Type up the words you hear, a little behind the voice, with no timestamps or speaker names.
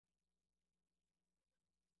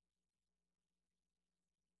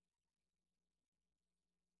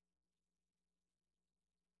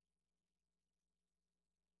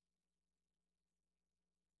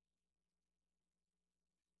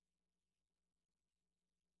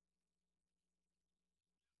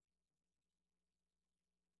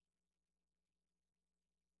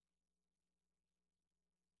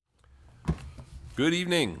Good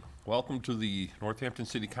evening. Welcome to the Northampton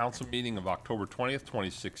City Council meeting of October 20th,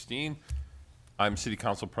 2016. I'm City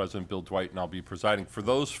Council President Bill Dwight, and I'll be presiding. For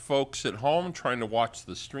those folks at home trying to watch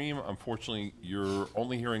the stream, unfortunately, you're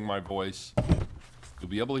only hearing my voice. You'll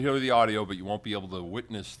be able to hear the audio, but you won't be able to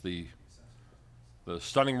witness the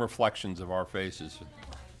stunning reflections of our faces.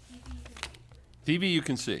 TV you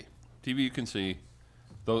can see. TV you can see.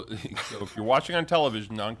 Though, so if you're watching on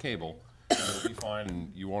television, on cable, it'll be fine,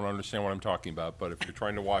 and you won't understand what I'm talking about. But if you're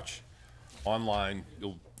trying to watch online,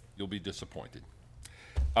 you'll be disappointed.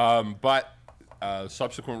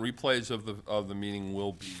 Subsequent replays of the meeting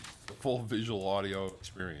will be the full visual audio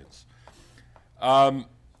experience. Our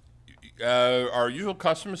usual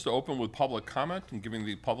custom is to open with public comment and giving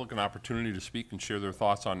the public an opportunity to speak and share their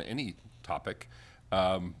thoughts on any topic.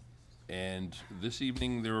 And this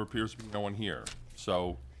evening there appears to be no one here,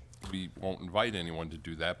 so we won't invite anyone to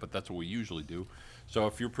do that, but that's what we usually do. So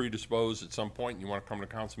if you're predisposed at some point and you want to come to a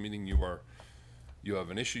council meeting, you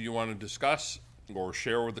have an issue you want to discuss or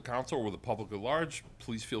share with the council or with the public at large,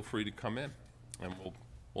 please feel free to come in, and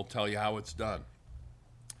we'll tell you how it's done.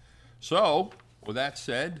 So, with that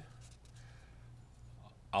said,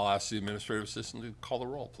 I'll ask the administrative assistant to call the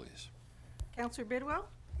roll, please. Councillor Bidwell?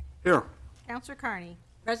 Here. Councillor Carney?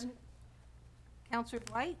 Present. Councillor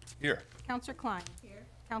Dwight? Here. Councillor Klein? Here.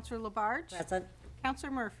 Councillor Labarge? Present.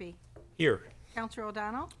 Councillor Murphy? Here. Councillor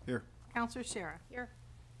O'Donnell? Here. Councillor Shara? Here.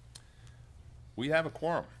 We have a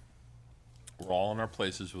quorum. We're all in our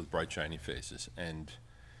places with bright, shiny faces, and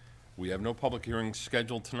we have no public hearings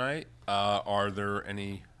scheduled tonight. Are there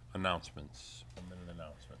any announcements? 1-minute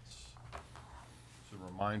announcements. So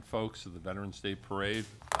remind folks of the Veterans Day Parade.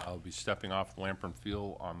 I'll be stepping off Lamprey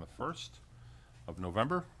Field on the 1st of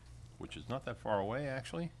November, which is not that far away,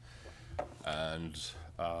 actually. And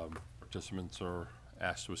participants are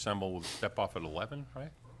asked to assemble with step off at 11,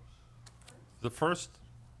 right? The first?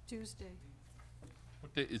 Tuesday.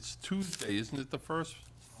 What day? It's Tuesday, isn't it the first?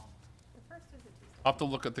 The first is a Tuesday. I'll have to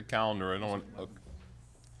look at the calendar. I don't want,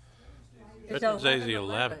 Today's the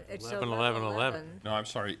 11th. It's 11/11/11. no, I'm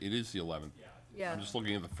sorry, it is the 11th. Yeah. I'm just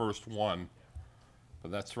looking at the first one,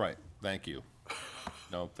 but that's right. Thank you.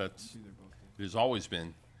 No, it has always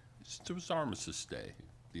been, it was Armistice Day,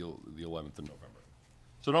 the 11th of November.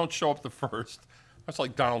 So don't show up the first. That's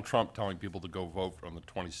like Donald Trump telling people to go vote on the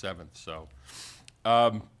 27th, so.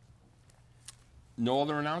 No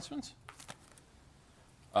other announcements?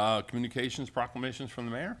 Communications, proclamations from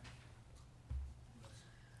the mayor?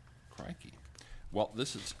 Crikey. Well,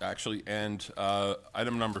 this is actually, and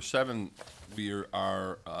item number 7, we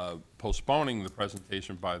are postponing the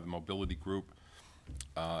presentation by the mobility group,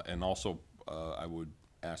 and also I would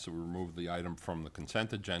ask that we remove the item from the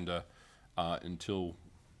consent agenda until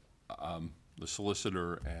the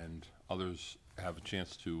solicitor and others have a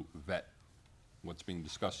chance to vet what's being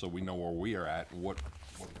discussed, so we know where we are at and what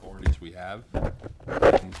authorities we have,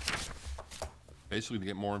 and basically to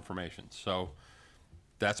get more information. So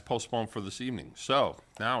that's postponed for this evening. So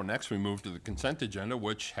now next we move to the consent agenda,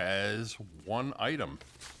 which has one item,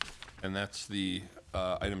 and that's the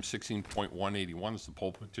item 16.181. It's the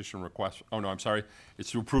poll petition request. Oh no, I'm sorry.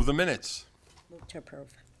 It's to approve the minutes. Move to approve.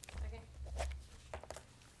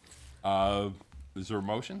 Is there a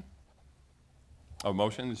motion? A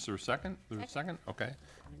motion, is there a second? There's a second? Okay.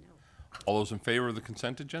 All those in favor of the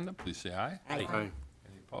consent agenda, please say aye. Aye. Any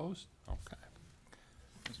opposed? Okay.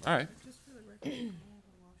 All right. Just for the record, I have a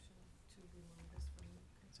motion to remove this from the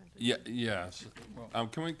consent agenda. Yeah, yes.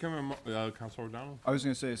 Councilor O'Donnell? I was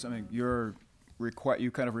going to say something. You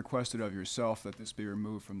kind of requested of yourself that this be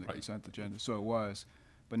removed from the Right. consent agenda, so it was.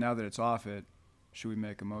 But now that it's off it, should we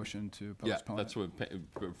make a motion to Yeah, postpone that's it?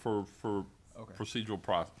 what, for Okay. procedural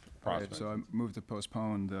All right, process. so I move to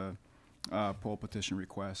postpone the poll petition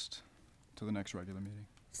request to the next regular meeting.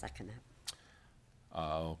 Second it.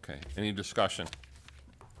 Okay. Any discussion?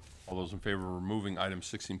 All those in favor of removing item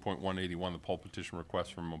 16.181, the poll petition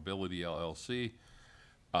request from Mobility LLC,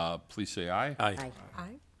 please say aye. Aye.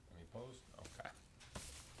 Aye. Any opposed?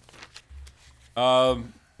 Okay.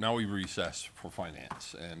 Now we recess for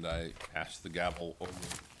finance, and I pass the gavel over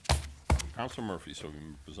to Councilor Murphy, so we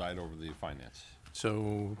can preside over the finance.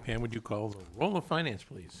 So Pam, would you call the roll of finance,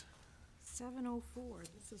 please? 7:04,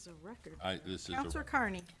 this is a record. This is Councillor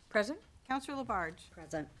Carney? Present. Councillor Labarge?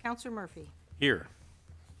 Present. Councillor Murphy? Here.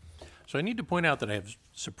 So I need to point out that I have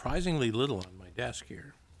surprisingly little on my desk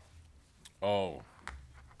here. Oh.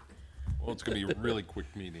 Well, it's going to be a really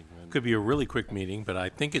quick meeting. Then. Could be a really quick meeting, but I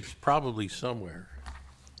think it's probably somewhere.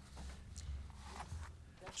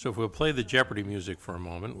 So if we'll play the Jeopardy music for a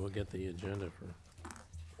moment, we'll get the agenda for.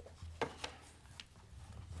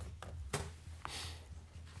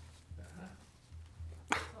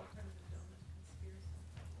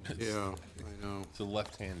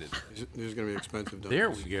 left-handed. These are gonna be expensive, don't There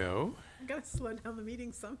we go. I'm gonna slow down the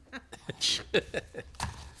meeting somehow.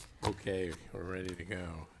 Okay, we're ready to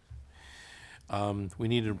go. We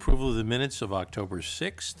need an approval of the minutes of October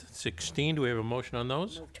 6th, 16. Do we have a motion on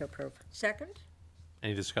those? Move to approve. Second?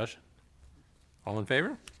 Any discussion? All in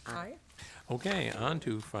favor? Aye. Okay, on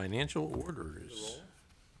to financial orders.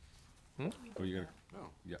 Oh, you gonna? Oh.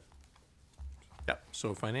 Yeah. Yep,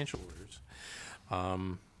 so financial orders.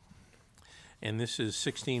 And this is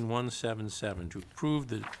 16177 to approve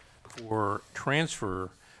for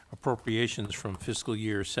transfer appropriations from fiscal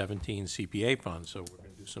year 17 CPA funds. So we're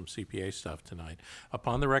going to do some CPA stuff tonight.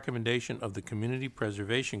 Upon the recommendation of the Community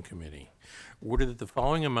Preservation Committee, order that the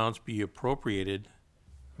following amounts be appropriated,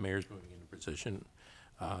 mayor's moving into position,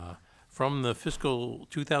 from the fiscal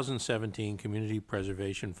 2017 Community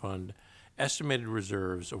Preservation Fund estimated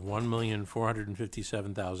reserves of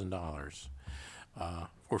 $1,457,000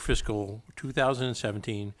 for fiscal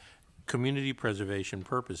 2017 community preservation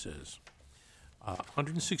purposes.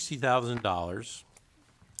 $160,000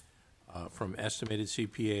 from estimated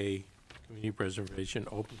CPA community preservation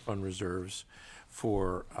open fund reserves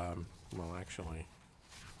for, well, actually,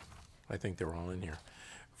 I think they're all in here,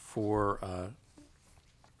 for,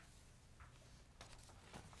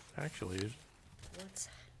 actually, What's,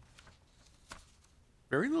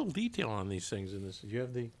 very little detail on these things in this. Do you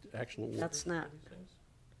have the actual order? that's not,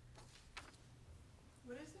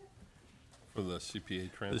 What is it? For the CPA The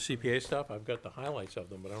transfer. CPA stuff, I've got the highlights of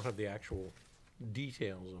them, but I don't have the actual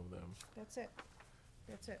details of them. That's it.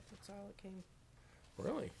 That's it. That's all it came.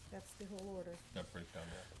 Really? That's the whole order. That breakdown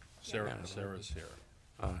there. Sarah, Yeah. Sarah's here.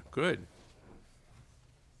 Good.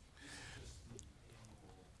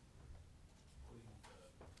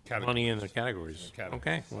 Money in the categories. Categories.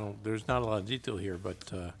 Okay, well, there's not a lot of detail here, but,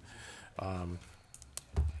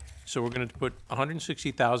 so we're gonna put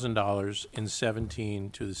 $160,000 in 17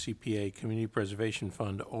 to the CPA Community Preservation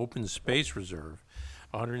Fund Open Space Reserve,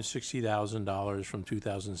 $160,000 from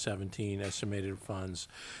 2017 estimated funds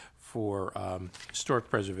for historic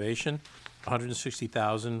preservation,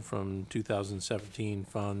 $160,000 from 2017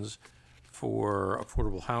 funds for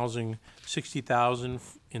affordable housing, $60,000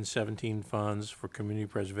 in 17 funds for community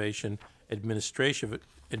preservation administrative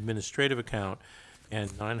account, and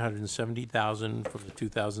 $970,000 from the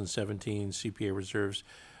 2017 CPA reserves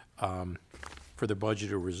for the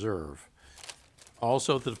budget or reserve.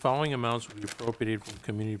 Also, the following amounts will be appropriated from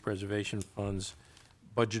community preservation funds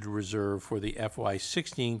budget reserve for the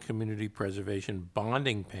FY16 community preservation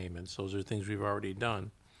bonding payments. Those are things we've already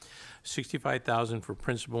done. $65,000 for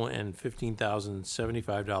principal and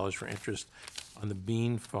 $15,075 for interest on the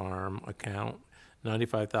Bean Farm account,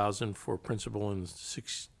 $95,000 for principal and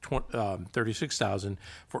 $36,000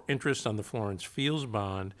 for interest on the Florence Fields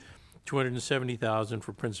bond, $270,000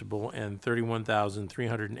 for principal and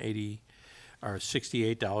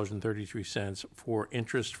 $68.33 for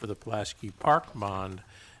interest for the Pulaski Park bond.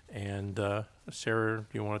 And Sarah, do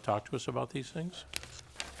you want to talk to us about these things?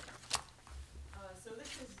 So this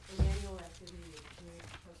is an annual activity the Community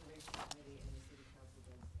Preservation Committee and the City Council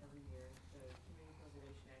does every year. The Community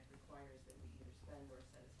Preservation Act requires that we either spend or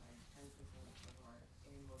set aside 10% of our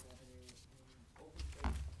annual revenue in open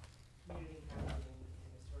space, community housing,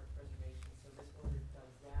 and historic preservation. So this order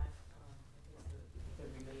does that. It takes the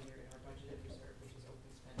remainder in our budgeted reserve, which is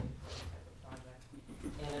open spending for this type of project.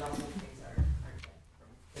 And it also takes our debt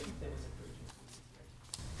from, that was approved in previous years.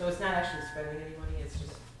 So it's not actually spending any money, it's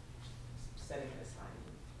just setting it aside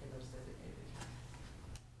in those designated accounts.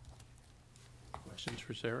 Questions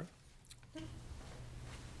for Sarah? I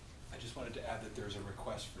just wanted to add that there's a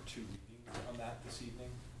request for 2 readings on that this evening.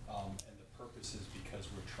 And the purpose is because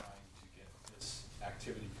we're trying to get this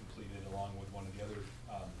activity completed along with one of the other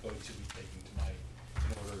votes that we're taking tonight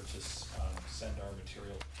in order to send our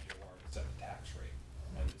material to DOR to set the tax rate.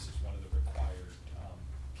 And this is one of the required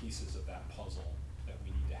pieces of that puzzle that we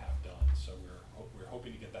need to have done. So we're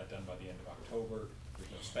hoping to get that done by the end of October.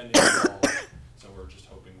 There's no spending involved, so we're just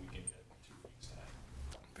hoping we can get 2 weeks tonight.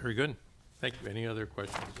 Very good. Thank you. Any other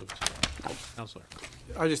questions of Counselor?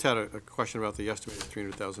 I just had a question about the estimated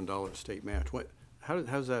 $300,000 state match. How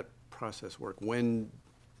does that process work? When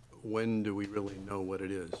do we really know what it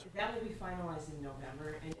is? That will be finalized in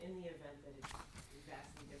November, and in the event that it's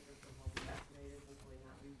vastly different from what we estimated, hopefully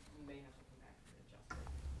not, we may have to come back and adjust it.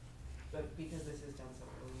 But because this is done so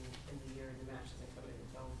early in the year and the match doesn't come in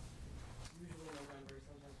until usually November,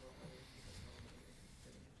 sometimes we'll have it.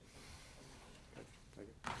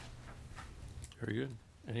 Very good.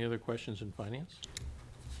 Any other questions in finance?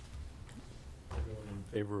 Everyone in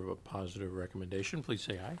favor of a positive recommendation, please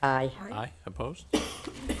say aye. aye. Aye. Opposed?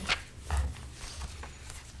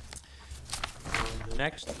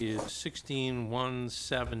 next is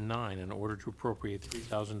 16179, in order to appropriate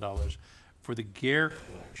 $3,000 for the Gare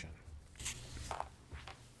collection.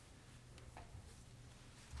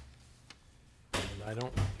 And I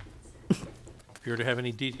don't appear to have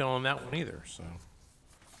any detail on that one either, so.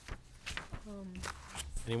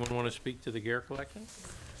 Anyone want to speak to the Gare collection?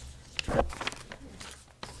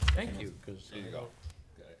 Thank you, because There you go.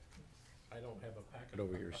 I don't have a packet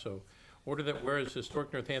over here, so. Order that whereas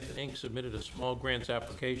Historic Northampton, Inc. submitted a small grants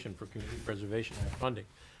application for Community Preservation Act funding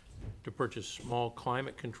to purchase small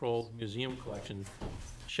climate-controlled museum collection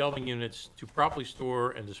shelving units to properly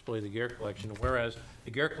store and display the Gare collection. Whereas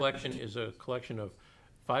the Gare collection is a collection of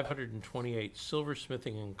 528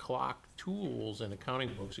 silversmithing and clock tools and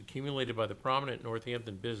accounting books accumulated by the prominent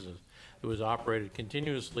Northampton business that was operated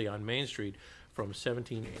continuously on Main Street from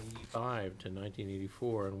 1785 to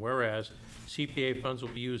 1984. And whereas CPA funds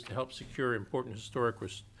will be used to help secure important historic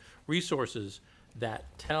resources that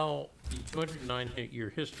tell the 209-year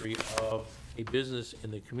history of a business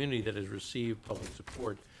in the community that has received public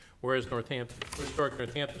support. Whereas Historic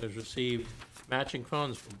Northampton has received matching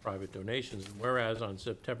funds from private donations. And whereas on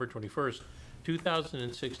September 21st,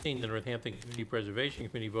 2016, the Northampton Community Preservation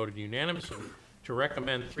Committee voted unanimously to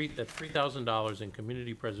recommend that $3,000 in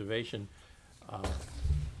community preservation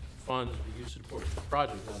funds be used to support the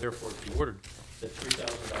project. Now, therefore, it's be ordered that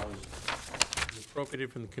 $3,000 is appropriated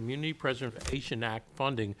from the Community Preservation Act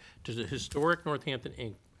funding to the Historic Northampton,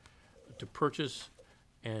 Inc. to purchase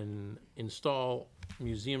and install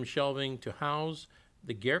museum shelving to house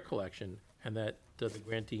the Gare collection, and that the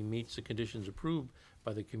grantee meets the conditions approved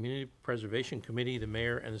by the Community Preservation Committee, the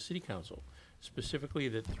mayor, and the city council. Specifically,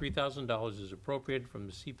 that $3,000 is appropriated from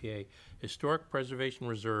the CPA Historic Preservation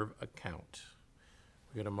Reserve account.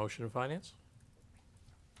 We got a motion of finance?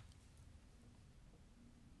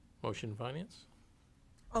 Motion of finance?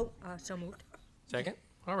 Oh, so moved. Second?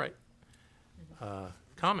 All right.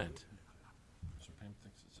 Comment? So Pam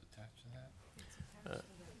thinks it's attached to that?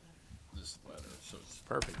 This letter, so it's,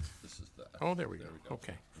 Perfect. this is the. Oh, there we go.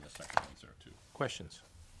 Okay. And the second one's there too. Questions?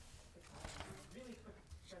 Really quick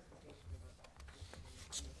presentation about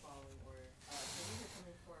in the following order. So these are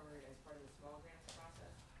coming forward as part of the small grants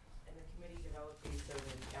process, and the committee developed these so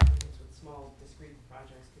that applicants with small discrete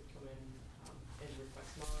projects could come in and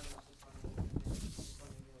request smaller amounts of funding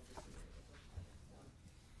over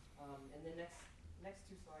and the next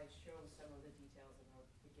two slides show some of the details about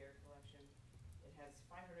the Gare collection. It has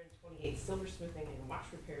 528 silversmithing and watch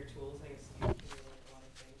repair tools. I guess you can relate a lot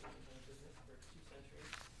of things. I've been in business for 2 centuries.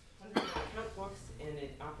 100 account books, and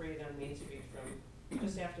it operated on Main Street from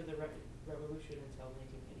just after the Revolution until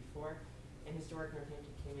 1984. And Historic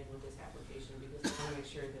Northampton came in with this application because they want to make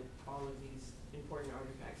sure that all of these important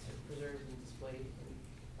artifacts are preserved and displayed in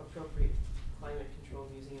appropriate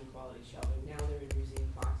climate-controlled museum quality shelving. Now they're in museum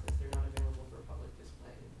boxes. They're not available for public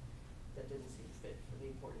display. That didn't seem fit for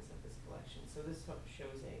the importance of this collection. So this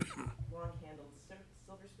shows a long-handled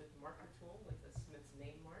silversmith marker tool with the smith's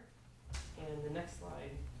name mark. And the next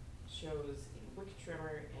slide shows a wick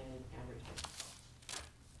trimmer and an advertising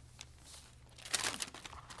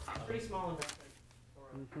box. Pretty small investment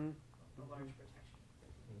for a large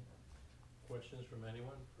protection. Questions from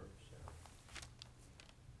anyone for Sarah?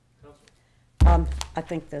 Councilman? I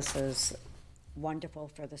think this is wonderful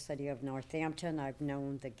for the city of Northampton. I've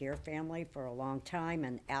known the Gere family for a long time,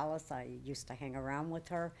 and Alice, I used to hang around with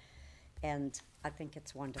her, and I think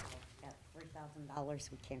it's wonderful. At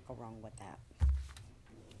 $3,000, we can't go wrong with that.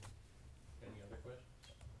 Any other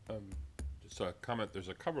questions? Just a comment, there's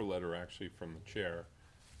a cover letter actually from the chair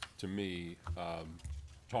to me,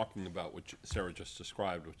 talking about what Sarah just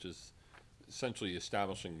described, which is essentially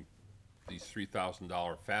establishing these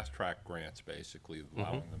 $3,000 fast-track grants, basically,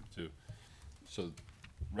 allowing them to, so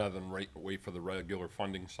rather than wait for the regular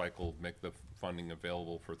funding cycle, make the funding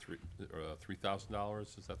available for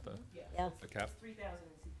 $3,000, is that the Yeah. the cap? It's 3,000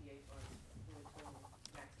 in CPA funds with a total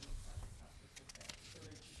maximum project cost of 6,000. So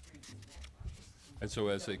there's three max. And so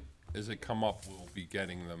as they come up, we'll be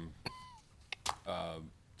getting them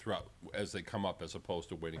throughout, as they come up, as opposed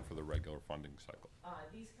to waiting for the regular funding cycle.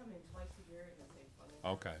 These come in twice a year in the same funding.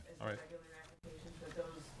 Okay, As all the right. regular applications, but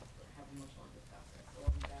those have a much longer process. So I'll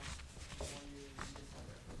be back one year in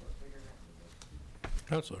December for those bigger applications.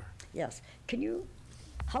 Counselor? Yes.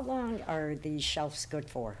 How long are these shelves good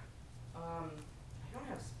for? I don't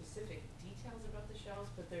have specific details about the shelves,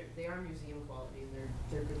 but they are museum quality, and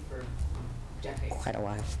they're good for decades. Quite a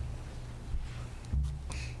while.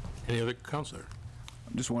 Any other counselor?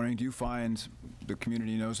 I'm just wondering, do you find the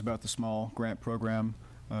community knows about the small grant program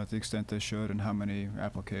to the extent they should, and how many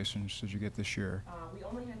applications did you get this year? We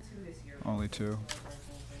only had 2 this year. Only 2? I had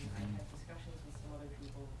discussions with some other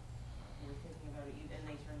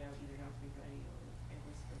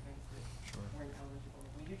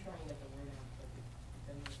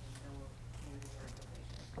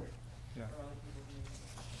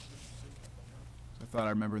thought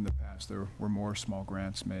I remember in the past there were more small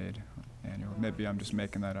grants made annually. Maybe I'm just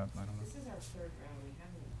making that up, I don't know. This is our third round, we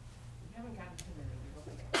haven't gotten too many, we hope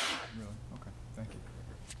we get. Really? Okay, thank you.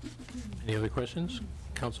 Any other questions,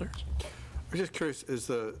 counselors? I'm just curious, is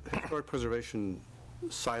the historic preservation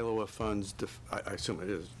silo of funds, I assume it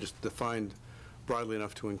is, just defined broadly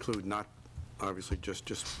enough to include not obviously just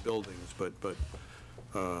buildings, but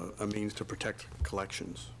a means to protect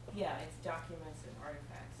collections? Yeah, it's documents and artifacts.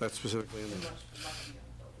 That's specifically in Much, there? much beyond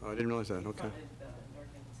buildings. Oh, I didn't realize that, We okay. funded the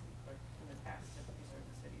Northampton City Clerk in the past to preserve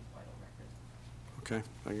the city's vital records. Okay,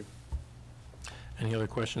 thank you. Any other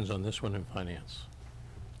questions on this one in finance?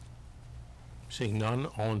 Seeing none,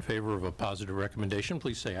 all in favor of a positive recommendation,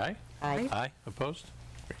 please say aye. Aye. Aye, opposed?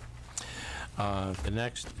 Great. The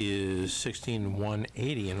next is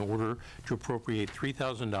 16180, in order to appropriate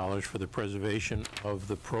 $3,000 for the preservation of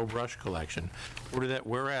the Pro Brush collection. Order that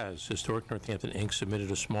whereas Historic Northampton, Inc.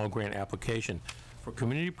 submitted a small grant application for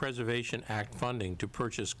Community Preservation Act funding to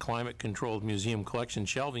purchase climate-controlled museum collection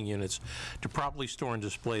shelving units to properly store and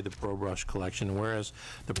display the Pro Brush collection. And whereas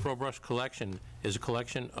the Pro Brush collection is a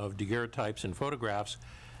collection of daguerreotypes and photographs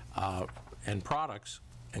and products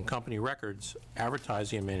and company records,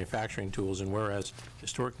 advertising and manufacturing tools, and whereas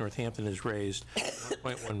Historic Northampton has raised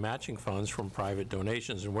 1.1 matching funds from private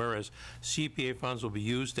donations, and whereas CPA funds will be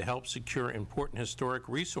used to help secure important historic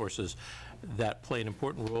resources that play an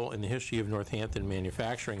important role in the history of Northampton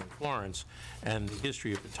manufacturing in Florence and the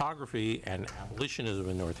history of photography and abolitionism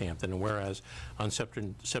in Northampton, and whereas on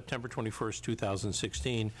September 21st,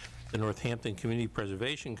 2016, the Northampton Community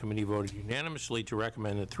Preservation Committee voted unanimously to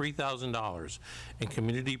recommend that $3,000 in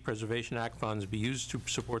Community Preservation Act funds be used to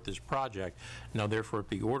support this project. Now therefore it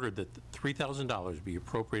be ordered that $3,000 be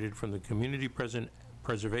appropriated from the Community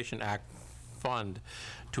Preservation Act fund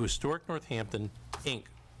to Historic Northampton, Inc.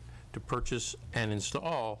 to purchase and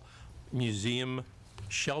install museum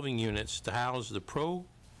shelving units to house the Pro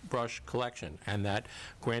Brush collection, and that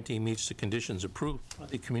grantee meets the conditions approved by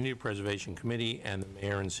the Community Preservation Committee and the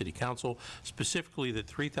Mayor and City Council, specifically that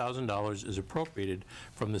 $3,000 is appropriated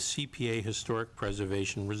from the CPA Historic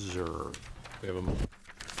Preservation Reserve. We have a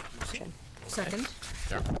motion. Second.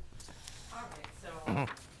 Sarah? All right, so,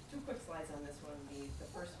 two quick slides on this one. The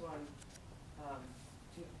first one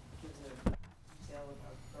gives a detail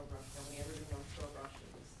about Pro Brush Company. Everybody knows Pro Brush. It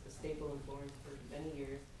was a staple in Florence for many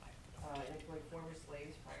years. It employed former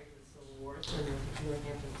slaves prior to the Civil War, so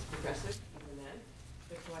Northampton was progressive even then.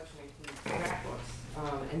 The collection includes scrapbooks,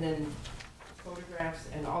 and then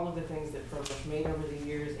photographs and all of the things that Pro Brush made over the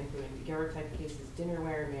years, including daguerreotype cases,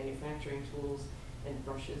 dinnerware, manufacturing tools, and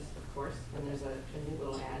brushes, of course. And there's a new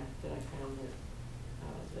little ad that I found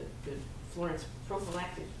that the Florence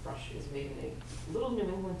prophylactic brush is made in a little New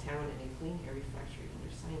England town in a clean, airy factory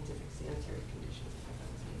under scientific sanitary conditions. I thought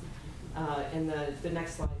that was neat. And the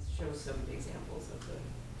next slide shows some examples of the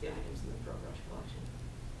items in the Pro Brush collection.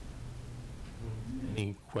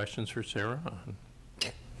 Any questions for Sarah on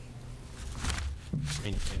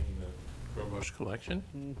maintaining the Pro Brush collection?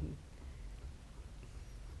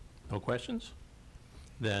 No questions?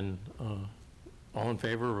 Then, all in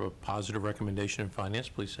favor of a positive recommendation in finance,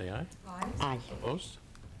 please say aye. Aye. Opposed?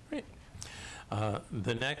 Great.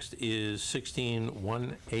 The next is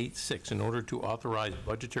 16186, in order to authorize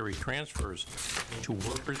budgetary transfers to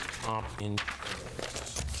workers' comp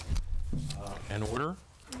insurance. An order?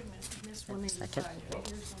 Wait a minute, you missed 185. Second.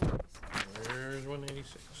 Here's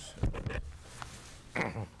 186.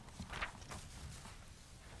 Where's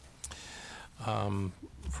 186?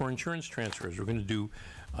 For insurance transfers, we're going to do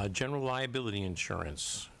general liability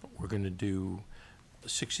insurance. We're going to do a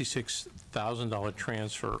 $66,000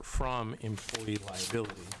 transfer from employee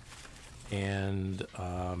liability and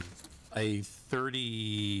a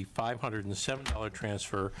 $3,507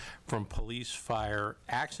 transfer from police, fire,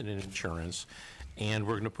 accident insurance. And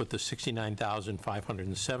we're going to put the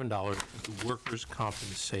 $69,507 into workers'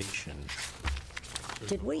 compensation.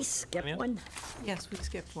 Did we skip Tanya? one? Yes, we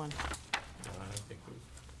skipped one.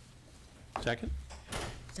 Second?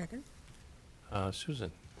 Second.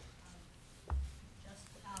 Susan? Just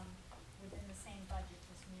within the same budget,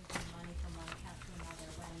 just moving money from one account to another.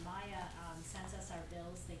 When Maya sends us our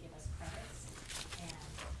bills, they give us credits, and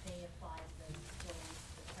they apply the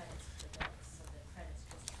credits to the bills, so the credits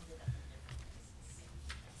just ended up in different places.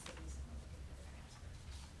 That's the reason we're looking for the transfer.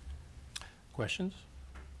 Questions?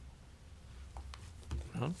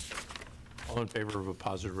 None? All in favor of a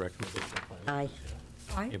positive recommendation? Aye.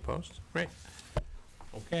 Aye. Any opposed? Great.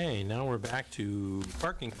 Okay, now we're back to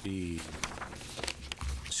parking fee,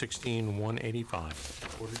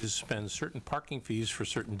 16185. Order to suspend certain parking fees for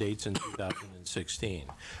certain dates in 2016.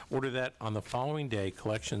 Order that on the following day,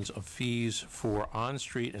 collections of fees for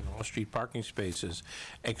on-street and off-street parking spaces,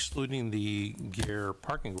 excluding the Gare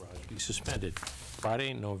parking garage, be suspended.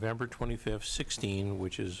 Friday, November 25th, 16,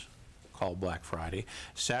 which is called Black Friday.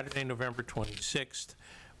 Saturday, November 26th,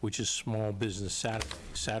 which is Small Business Saturday.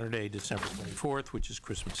 Saturday, December 24th, which is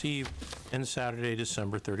Christmas Eve. And Saturday,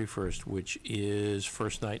 December 31st, which is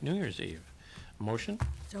First Night New Year's Eve. Motion?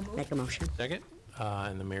 So moved. Make a motion. Second?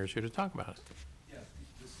 And the mayor's here to talk about it. Yeah,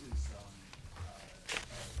 this is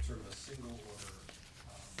sort of a single order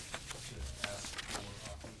to ask for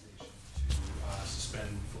authorization to suspend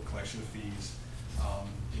full collection of fees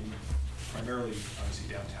in primarily, obviously,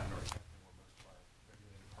 downtown Northampton, where most of our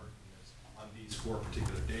regulated parking is, on these 4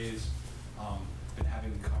 particular days. Been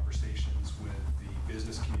having conversations with the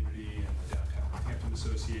business community and the Downtown Northampton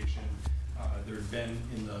Association. There had been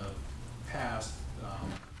in the past,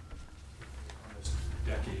 almost a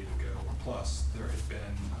decade ago plus, there had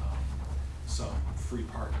been some free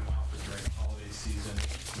parking offered during the holiday season.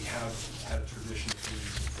 We have had a tradition of doing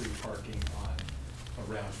some free parking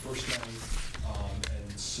around First Night,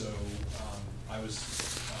 and so I was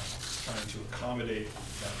trying to accommodate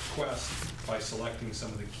that request by selecting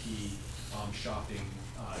some of the key shopping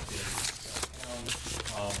days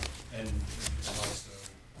downtown, and also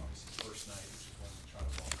obviously First Night, which is when we try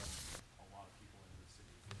to welcome a lot of people into the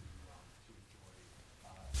city to enjoy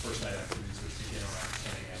First Night activities, which begin around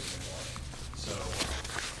 10 a.m. in the morning.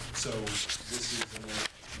 So this is an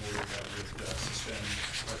order that would suspend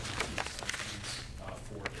parking fees on these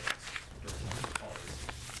 4 days during the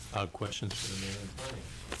holidays. Questions for the mayor and planning?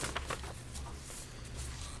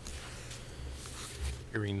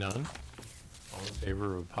 Hearing none. All in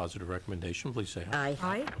favor of a positive recommendation, please say aye. Aye.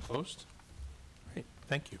 Aye. Opposed? Great,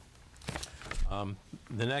 thank you.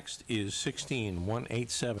 The next is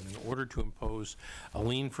 16187, in order to impose a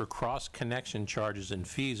lien for cross-connection charges and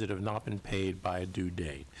fees that have not been paid by a due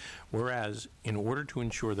date. Whereas, in order to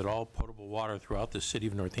ensure that all potable water throughout the City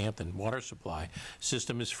of Northampton water supply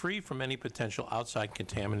system is free from any potential outside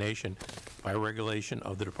contamination by regulation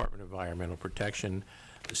of the Department of Environmental Protection,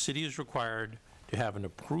 the city is required to have an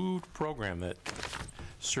approved program that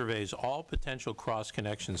surveys all potential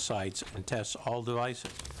cross-connection sites and tests all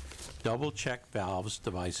devices. Double-check valves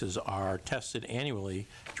devices are tested annually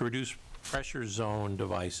to reduce pressure zone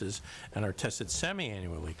devices and are tested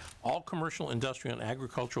semi-annually. All commercial, industrial, and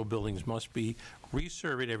agricultural buildings must be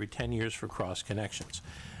resurveyed every 10 years for cross-connections.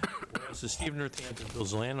 Whereas the City of Northampton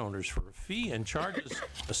bills landowners for a fee and charges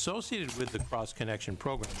associated with the cross-connection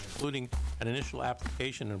program, including an initial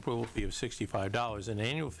application and approval fee of $65, an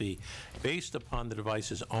annual fee based upon the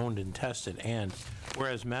devices owned and tested, and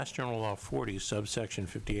whereas Mass General Law 40, subsection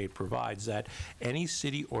 58, provides that any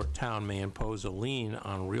city or town may impose a lien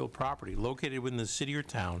on real property located within the city or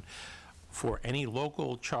town for any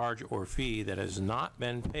local charge or fee that has not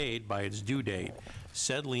been paid by its due date,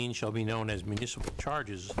 said lien shall be known as municipal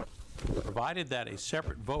charges, provided that a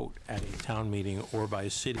separate vote at a town meeting or by a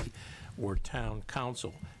city or town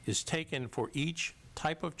council is taken for each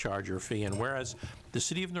type of charge or fee, and whereas the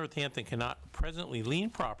City of Northampton cannot presently lien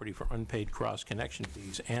property for unpaid cross-connection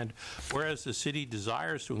fees, and whereas the city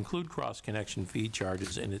desires to include cross-connection fee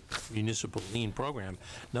charges in its municipal lien program,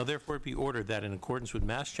 now therefore it be ordered that in accordance with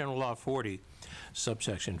Mass General Law 40,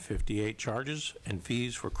 subsection 58, charges and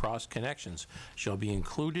fees for cross-connections shall be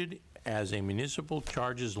included as a municipal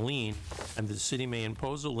charges lien, and the city may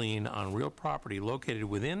impose a lien on real property located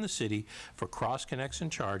within the city for cross-connection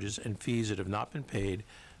charges and fees that have not been paid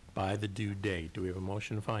by the due date. Do we have a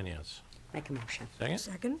motion to finance? Make a motion. Second?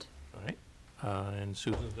 Second. All right. And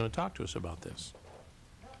Susan's going to talk to us about this.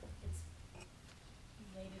 It's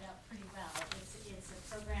laid it out pretty well. It's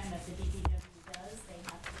a program that the DPW does. They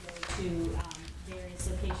have to go to various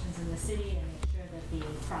locations in the city and make sure that the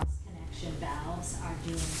cross-connection valves are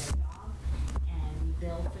doing their job. And we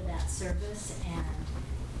bill for that service, and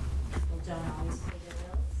people don't always pay their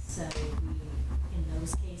bills. So in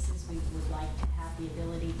those cases, we would like to have the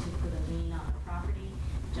ability to put a lien on a property,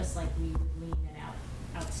 just like we would lien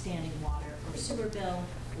an outstanding water or sewer bill.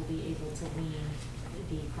 We'll be able to lien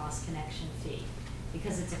the cross-connection fee.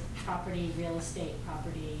 Because it's a property, real estate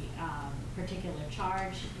property, particular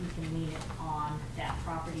charge, we can lien it on that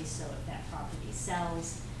property, so if that property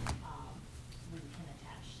sells, we can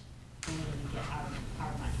attach the lien and get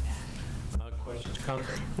our money back. Questions,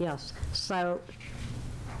 comments? Yes, so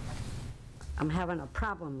I'm having a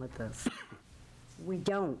problem with this. We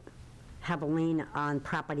don't have a lien on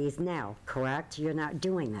properties now, correct? You're not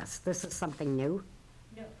doing this. This is something new?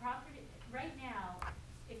 No, property, right now,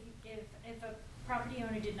 if a property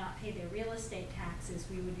owner did not pay their real estate taxes,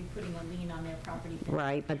 we would be putting a lien on their property bill.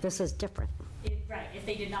 Right, but this is different. Right, if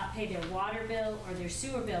they did not pay their water bill or their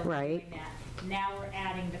sewer bill, we're Right. doing that. Now we're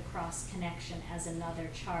adding the cross connection as another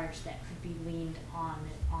charge that could be leaned on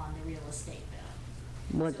the real estate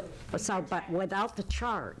bill. So, but without the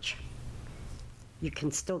charge, you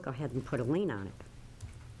can still go ahead and put a lien on it,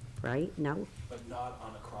 right? No? But not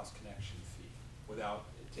on a cross-connection fee. Without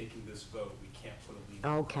taking this vote, we can't put a lien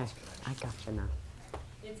on a Okay, cross-connection. I got you now.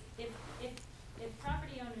 If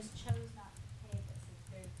property owners chose not to pay this, it's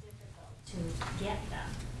very difficult to get them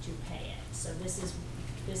to pay it. So this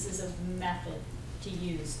is a method to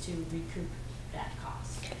use to recoup that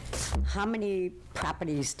cost. How many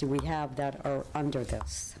properties do we have that are under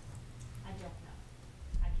this? I don't know.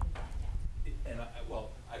 I can find out. And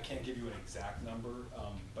I can't give you an exact number,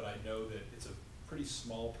 but I know that it's a pretty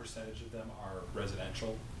small percentage of them are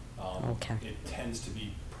residential. Okay. It tends to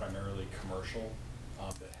be primarily commercial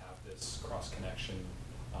that have this cross-connection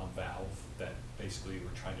valve that basically we're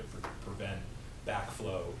trying to prevent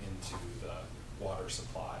backflow into the water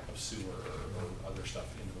supply of sewer or other stuff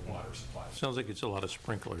into the water supply. Sounds like it's a lot of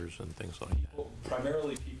sprinklers and things like that. Well,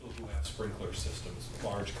 primarily people who have sprinkler systems,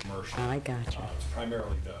 large commercial. I gotcha. It's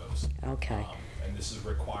primarily those. Okay. And this is a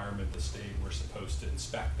requirement of the state. We're supposed to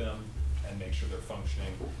inspect them and make sure they're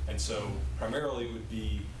functioning. And so primarily it would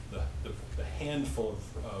be the handful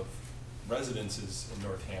of residences in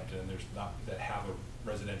Northampton, and there's not, that have a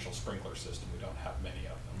residential sprinkler system. We don't have many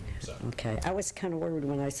of them, so. Okay, I was kind of worried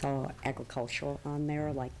when I saw agricultural on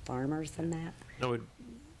there, like farmers and that. No,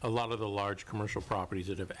 a lot of the large commercial properties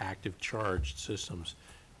that have active charged systems,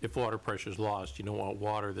 if water pressure is lost, you don't want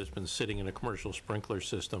water that's been sitting in a commercial sprinkler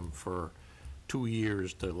system for 2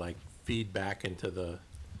 years to like feed back into the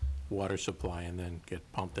water supply and then get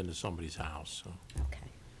pumped into somebody's house. So, Okay.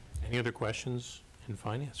 any other questions in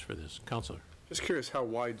finance for this? Counselor? Just curious how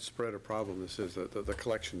widespread a problem this is, the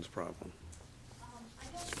collections problem. I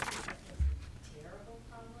don't think it's a terrible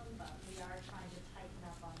problem, but we are trying to tighten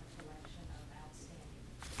up on the collection of outstanding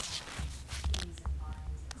fees and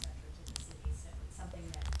fines, et cetera, to the city. So it's something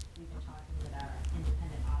that we've been talking with our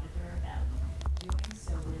independent auditor about doing,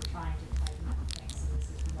 so we're trying to tighten up things. So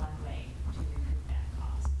this is one way to recoup that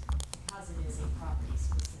cost, because it is a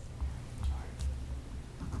property-specific charge.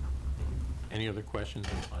 Any other questions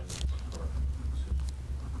in finance?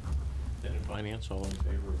 Then in finance, all in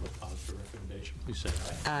favor of a positive recommendation, please say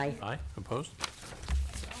aye. Aye. Aye, opposed?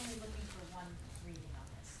 We're only looking for one reading on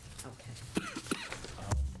this. Okay.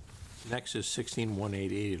 Next is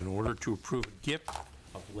 16188, in order to approve a gift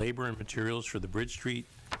of labor and materials for the Bridge Street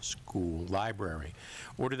School Library.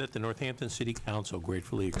 Order that the Northampton City Council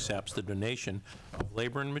gratefully accepts the donation of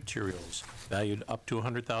labor and materials valued up to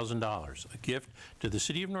 $100,000, a gift to the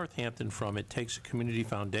City of Northampton from It Takes a Community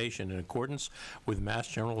Foundation in accordance with Mass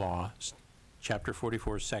General Law, Chapter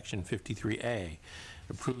 44, Section 53A.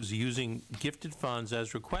 Approves using gifted funds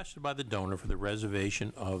as requested by the donor for the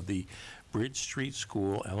reservation of the Bridge Street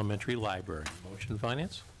School Elementary Library. Motion,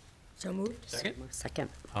 finance? So moved. Second?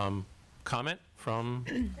 Second. Comment from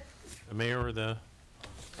the mayor or the,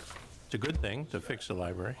 it's a good thing to fix the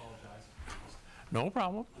library. No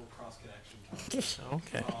problem. Little cross-connection.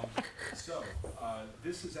 Okay. So,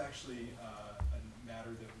 this is actually a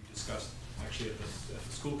matter that we discussed actually at the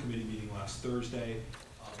school committee meeting last Thursday.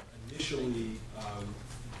 Initially,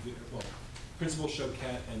 Principal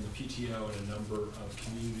Choquette and the PTO and a number of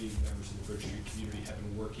community members of the Bridge Street community have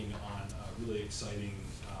been working on a really exciting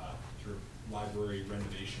sort of library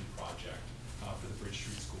renovation project for the Bridge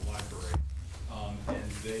Street School Library.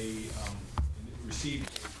 And they received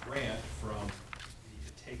a grant from the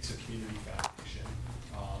It Takes a Community Foundation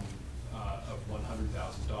of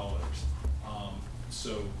 $100,000.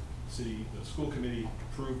 So the school committee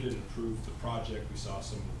approved it, approved the project. We saw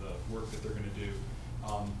some of the work that they're going to do.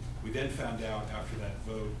 We then found out after that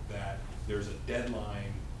vote that there's a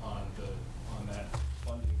deadline on that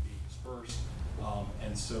funding being dispersed.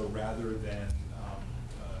 And so rather than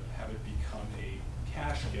have it become a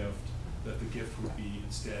cash gift, that the gift would be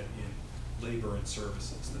instead in labor and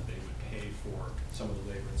services, that they would pay for some of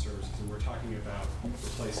the labor and services. And we're talking about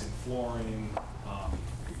replacing flooring,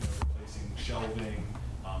 replacing shelving,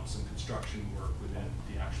 some construction work within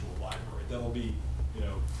the actual library. That'll be,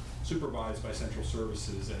 supervised by central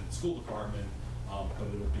services and the school department, but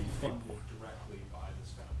it'll be funded directly by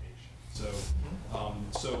this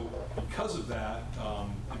foundation. So because of that,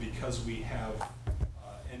 and because we have,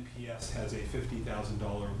 NPS has a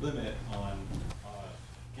 $50,000 limit on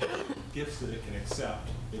gifts that it can accept,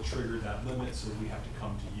 it triggered that limit, so we have to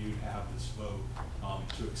come to you to have this vote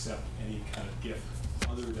to accept any kind of gift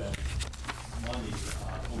other than money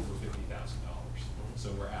over $50,000. So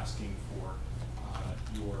we're asking for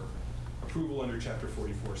your approval under Chapter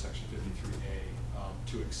 44, Section 53A,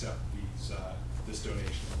 to accept this donation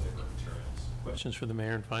of labor and materials. Questions for the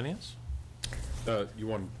mayor and finance? You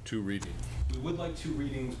want 2 readings? We would like 2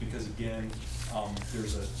 readings because, again,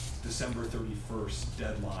 there's a December 31st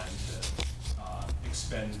deadline to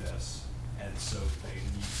expend this, and so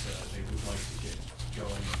they would like to get going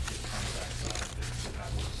and get contracts on it to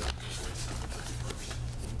have work done before December 31st.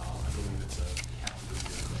 I believe it's a calendar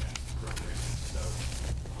year grant program. So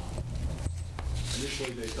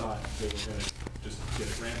initially they thought they were going to just get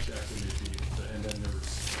a grant check and then there was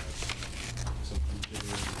some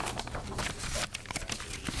engineering funds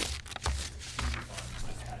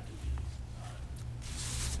that had to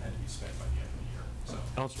be spent by the end of the year. So,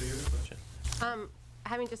 Counselor, you have a question?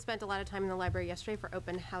 Having just spent a lot of time in the library yesterday for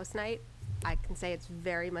open house night, I can say it's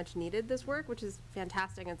very much needed, this work, which is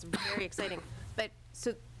fantastic, and it's very exciting. But,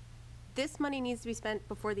 so, this money needs to be spent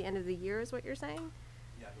before the end of the year, is what you're saying?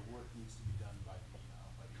 yeah, the work needs to be done by the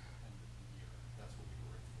end of the year. That's what we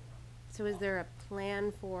were for. So is there a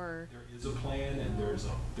plan for, There is a plan, and there's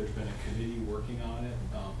been a committee working on it.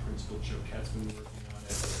 Principal Choquette's been working on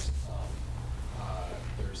it.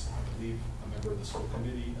 There's, I believe, a member of the school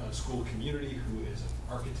community who is an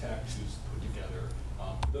architect who's put together.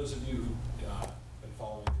 For those of you who've been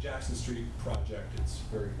following the Jackson Street project, it's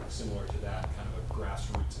very similar to that, kind of a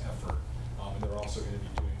grassroots effort. And they're also going to be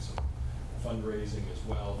doing some fundraising as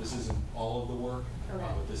well. This isn't all of the work,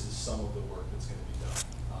 but this is some of the work that's going to be done.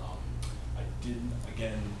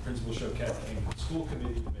 Again, Principal Choquette came to the school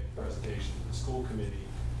committee to make a presentation to the school committee.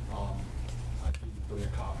 I didn't bring a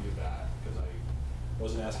copy of that because I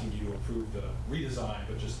wasn't asking you to approve the redesign,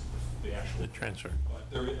 but just the actual transfer. But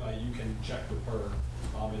there, you can check with her.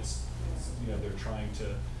 It's they're trying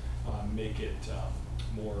to make it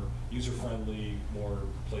more user-friendly, more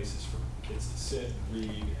places for kids to sit and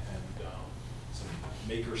read, and some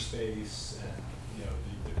maker space, and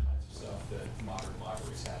the kinds of stuff that modern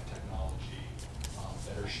libraries have: technology,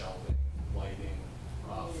 better shelving, lighting,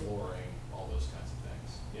 flooring, all those kinds of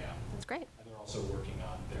things. Yeah. that's great. And they're also working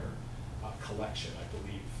on their collection. I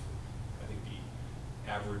believe, I think the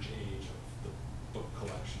average age of the book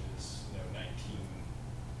collection is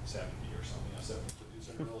 1970 or something. 70s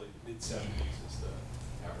are early mid-70s is the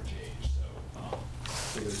average age. So,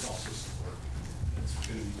 so there's also some work that's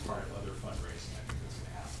going to be part of other fundraising. I think that's going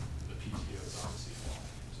to happen. The PTO is obviously involved.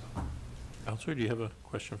 So. Counselor, do you have a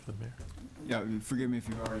question for the mayor? Yeah, forgive me if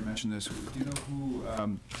you've already mentioned this. Do you know who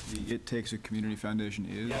the It Takes a Community Foundation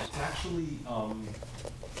is? Yeah, it's actually,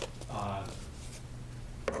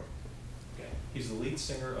 okay, he's the lead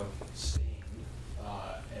singer of Stained.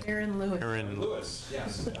 Aaron Lewis. Aaron Lewis,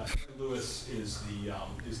 yes. Aaron Lewis is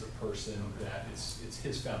the person that, it's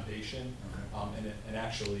his foundation. Okay. And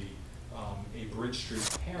actually, a Bridge Street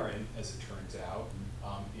parent, as it turns out,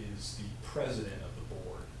 is the president of the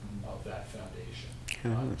board of that foundation.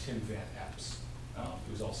 Tim Van Epps,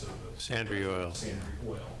 who's also the Sandry Oil. Sandry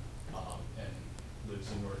Oil, and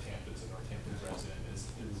lives in Northampton. Is a Northampton resident. Is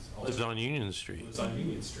also Lives on Union Street. Lives on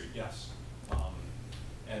Union Street, yes.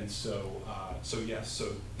 And so yes,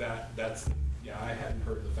 so that's I hadn't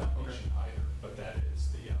heard of the foundation either, but that is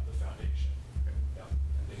the foundation. Okay. Yeah,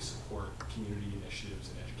 and they support community initiatives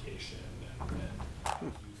and education and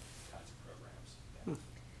youth kinds of programs. Yeah.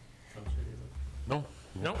 No?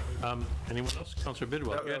 No? Anyone else? Counselor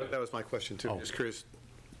Bidwell? That was my question, too. Oh. Just curious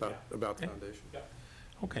about the Okay. foundation. Yeah.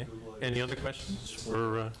 Okay. Any other questions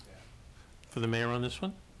for the mayor on this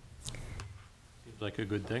one? Seems like a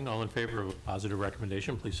good thing. All in favor of a positive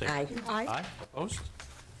recommendation, please say aye. Aye. Aye. Opposed?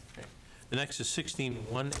 Okay. The next is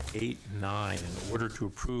 16189, in order to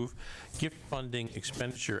approve gift funding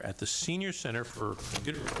expenditure at the Senior Center for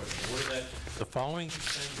Computer Equipment. Order that the following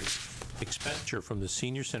expenditure from the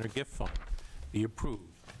Senior Center Gift Fund be approved.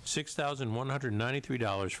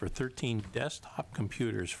 $6,193 for 13 desktop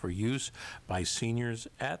computers for use by seniors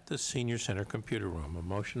at the Senior Center Computer Room. A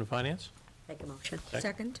motion to finance? Make a motion.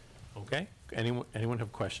 Second. Okay. Anyone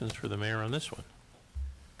have questions for the mayor on this one?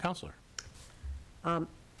 Counselor?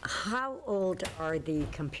 How old are the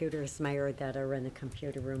computers, Mayor, that are in the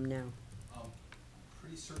computer room now? I'm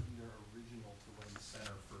pretty certain they're original to when the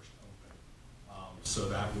center first opened. So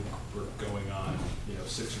that we're going on,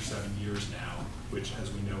 6 or 7 years now, which,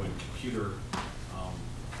 as we know, in computer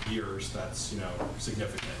years, that's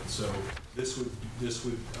significant. So this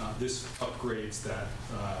upgrades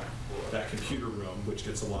that computer room, which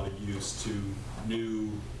gets a lot of use, to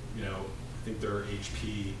new, I think they're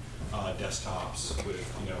HP desktops with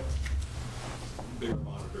bigger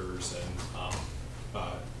monitors and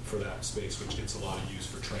for that space, which gets a lot of use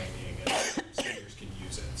for training, and seniors can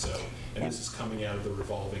use it. So, and this is coming out of the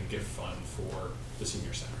revolving gift fund for the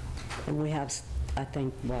senior center. And we have, I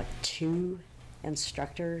think, what, 2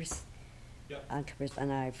 instructors? Yep. on computers,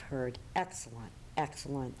 and I've heard excellent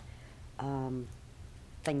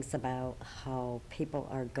things about how people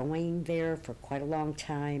are going there for quite a long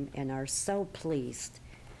time and are so pleased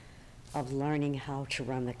of learning how to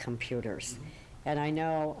run the computers. And I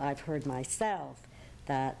know I've heard myself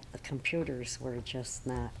that the computers were just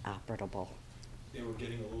not operable. They were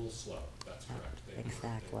getting a little slow, that's correct.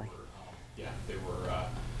 Exactly. They were,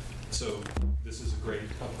 so this is a great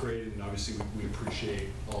upgrade, and obviously we appreciate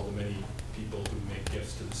all the many people who make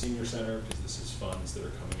gifts to the senior center, because this is funds that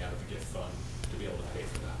are coming out of the gift fund to be able to pay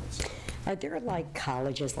for that. So, Are there like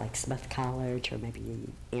colleges like Smith College or maybe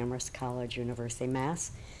Amherst College, University of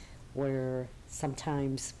Mass, where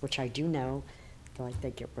sometimes, which I do know, like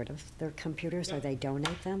they get rid of their computers or they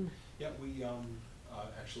donate them? yeah, we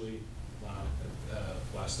actually,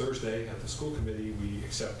 last Thursday at the school committee, we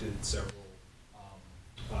accepted several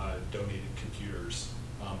donated computers.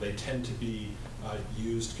 They tend to be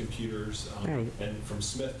used computers, Right. and from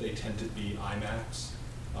Smith, they tend to be iMacs.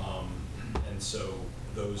 And so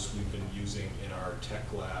those we've been using in our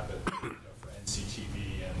tech lab for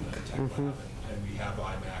NCTV and the tech lab, and we have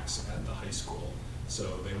iMacs at the high school.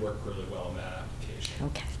 So they work really well in that application.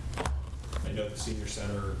 Okay. I know the senior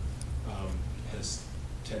center has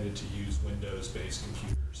tended to use Windows-based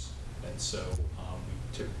computers, and so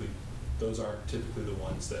those aren't typically the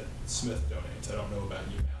ones that Smith donates. I don't know about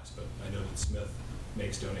UMass, but I know that Smith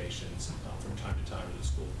makes donations from time to time to the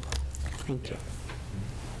school. Thank you.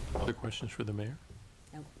 Other questions for the mayor?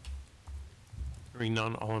 No. Hearing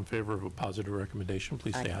none, all in favor of a positive recommendation,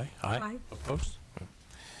 please say aye. Aye. Opposed?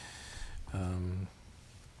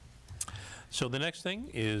 So the next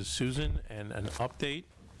thing is Susan and an update,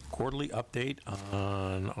 quarterly update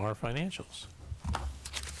on our financials. I'm going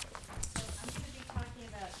to be talking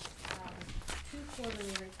about 2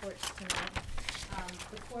 quarterly reports tonight.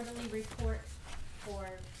 The quarterly report for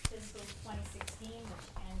fiscal 2016, which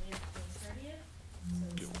ended June 30th. So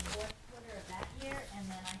it's the 4th quarter of that year, and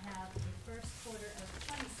then I have the 1st quarter of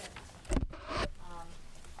 2017,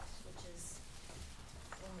 which is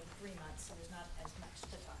only 3 months, so there's not as much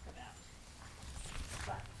to talk about.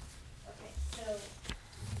 But, okay, so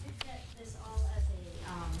you did get this all as a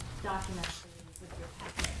document for you with your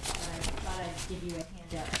packet, but I thought I'd give you a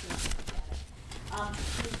handout so you can look at it.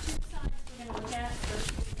 There's 2 sides we're going to look at. First,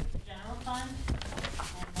 we'll look at the general fund, and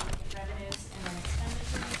then look at revenues and then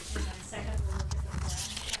expenditures, and then second, we'll look at the foreign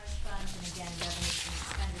enterprise fund, and again, revenues and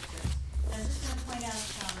expenditures. And I'm just going to point out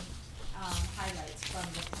some highlights from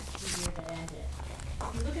the year that ended. If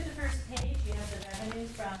you look at the first page, you have the revenue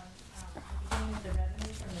from, beginning with the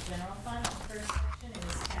revenue from the general fund. The first section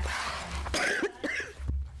is tax and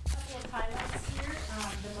couple of highlights here.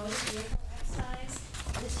 The motor vehicle excise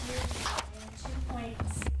this year we got in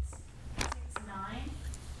 $2.669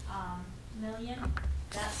 million.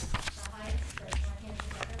 That's the highest that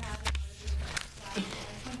Northampton ever had in motor vehicle excise. I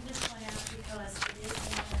point this one out because it is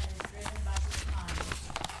one that is driven by the economy,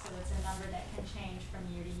 so it's a number that can change from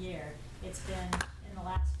year to year. It's been, in the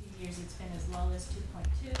last few years, it's been as low as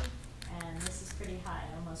 2.2, and this is pretty high,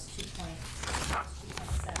 almost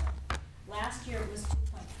 2.7. Last year it was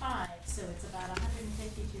 2.5, so it's about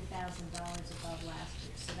 $152,000 above last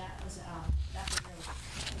year. So that was really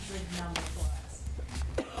a good number for us.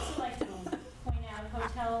 I'd also like to point out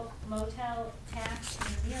hotel, motel tax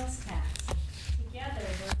and meals tax. Together,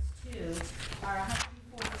 those 2 are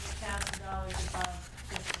 $148,000 above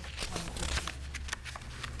fiscal 2015.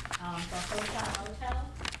 For hotel motel,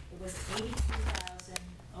 it was $82,000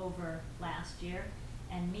 over last year,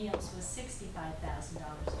 and meals was $65,000 over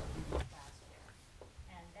last year.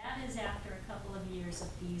 And that is after a couple of years of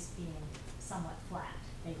these being somewhat flat.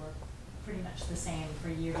 They were pretty much the same for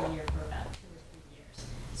year to year for about 2 or 3 years.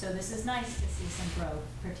 So this is nice to see some growth,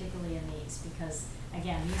 particularly in these, because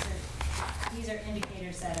again, these are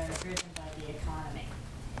indicators that are driven by the economy.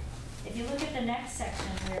 If you look at the next section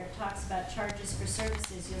where it talks about charges for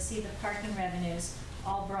services, you'll see the parking revenues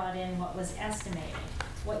all brought in what was estimated.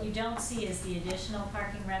 What you don't see is the additional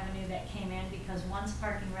parking revenue that came in, because once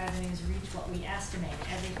parking revenues reach what we estimate,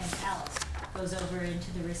 everything else goes over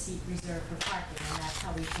into the receipt reserve for parking, and that's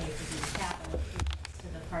how we pay for these capital improvements to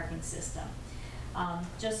the parking system.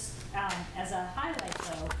 As a highlight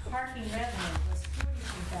though, parking revenue was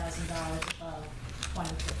 $42,000 above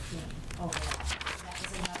 2015 overall. That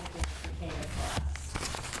was another good indicator for us.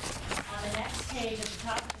 On the next page, at the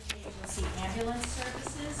top of the page, you'll see ambulance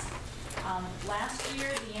services. Last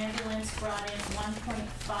year, the ambulance brought in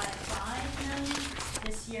 $1.55 million.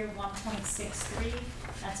 this year, 1.63.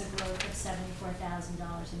 That's a growth of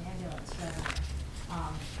 $74,000 in ambulance revenue.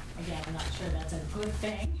 Again, I'm not sure that's a good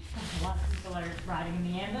thing. A lot of people are riding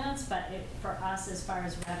in the ambulance, but for us, as far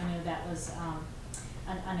as revenue, that was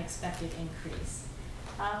an unexpected increase.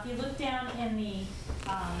 If you look down in the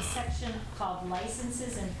section called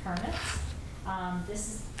licenses and permits,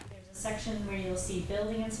 there's a section where you'll see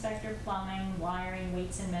building inspector, plumbing, wiring,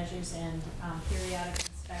 weights and measures, and periodic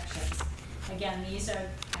inspections. Again, these are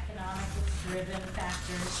economically driven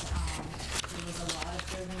factors. There was a lot of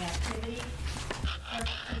building activity. Permit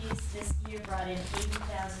fees this year brought in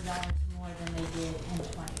 $80,000 more than they did in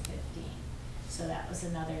 2015. So that was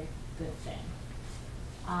another good thing.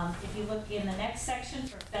 If you look in the next section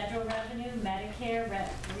for federal revenue, Medicare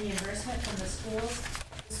reimbursement from the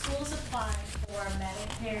schools apply for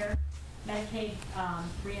Medicaid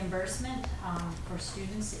reimbursement for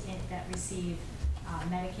students that receive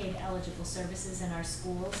Medicaid eligible services in our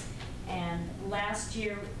schools. And last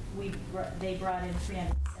year they brought in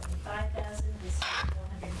 $375,000. This year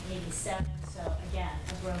 $487,000. So again,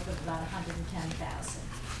 a growth of about $110,000.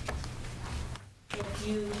 If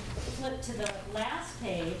you flip to the last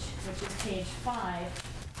page, which is page 5,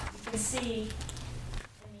 you can see in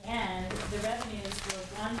the end, the revenues were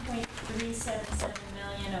 $1.377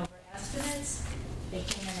 million over estimates. They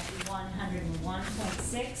came in at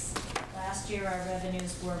 101.6. Last year, our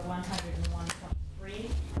revenues were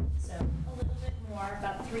 101.3. So a little bit more,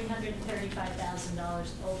 about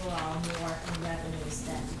 $335,000 overall more in revenues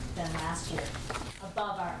than last year,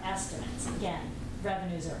 above our estimates. Again,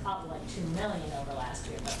 revenues are up like $2 million over last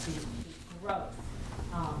year, but the growth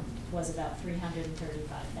was about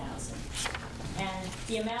 $335,000. And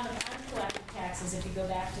the amount of uncollected taxes, if you go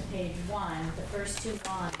back to page 1, the first 2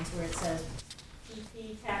 lines where it says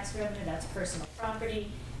PP tax revenue, that's personal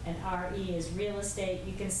property, and RE is real estate,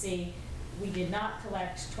 you can see we did not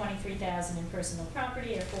collect $23,000 in personal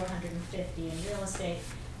property or $450 in real estate.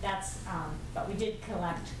 That's, but we did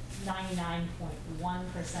collect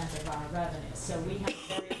 99.1% of our revenue. So we have a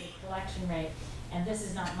very good collection rate, and this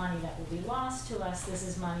is not money that will be lost to us. This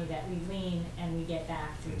is money that we lien and we get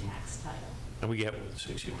back through tax title. And we get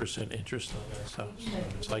 60% interest on that stuff. So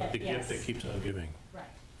it's like the gift that keeps on giving. Right.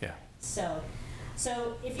 Yeah. So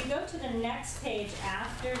if you go to the next page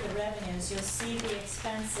after the revenues, you'll see the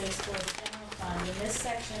expenses for the general fund, and this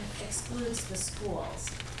section excludes the schools.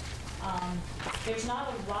 There's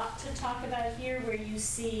not a lot to talk about here where you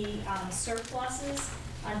see surpluses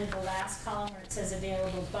under the last column where it says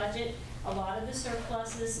available budget. A lot of the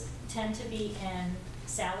surpluses tend to be in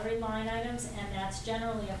salary line items, and that's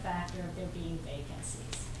generally a factor of there being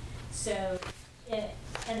vacancies. So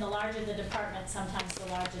and the larger the department, sometimes the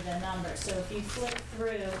larger the number. So if you flip through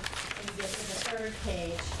and you get to the 3rd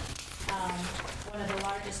page, one of the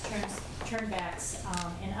largest turnbacks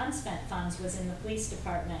in unspent funds was in the police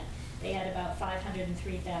department. They had about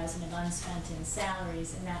 $503,000 of unspent in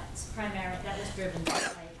salaries, and that was driven by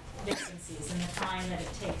vacancies and the time that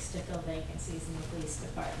it takes to fill vacancies in the police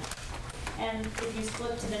department. And if you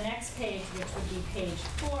flip to the next page, which would be page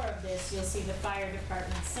 4 of this, you'll see the fire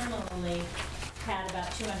department similarly had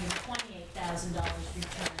about $228,000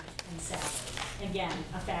 returned in salary. Again,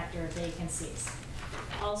 a factor of vacancies.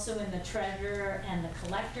 Also in the treasurer and the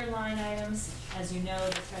collector line items, as you know,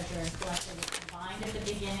 the treasurer and collector were combined at the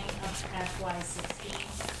beginning of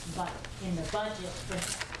FY16, but in the budget for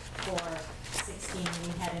 16, we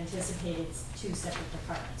had anticipated 2 separate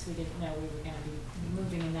departments. We didn't know we were going to be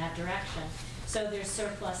moving in that direction. So there's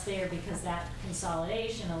surplus there because that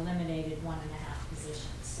consolidation eliminated 1.5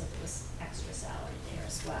 positions. So there was extra salary there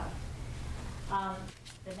as well.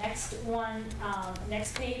 The next one,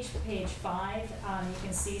 next page, page 5, you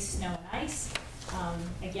can see snow and ice.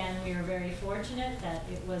 Again, we were very fortunate that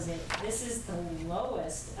this is the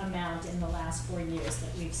lowest amount in the last 4 years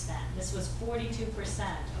that we've spent. This was 42%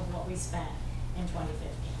 of what we spent in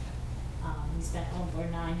 2015. We spent over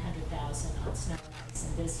 $900,000 on snow and ice,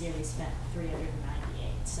 and this year we spent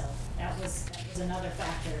 $398,000. So that was another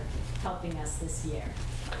factor helping us this year.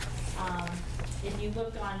 If you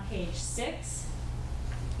look on page 6,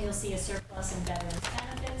 you'll see a surplus in veterans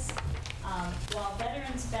benefits. While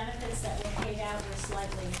veterans benefits that were paid out were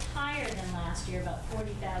slightly higher than last year, about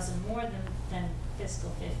 $40,000 more than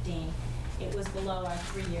fiscal 15, it was below our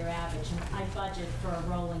 3-year average, and I budget for a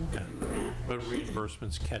rolling 3-year average. But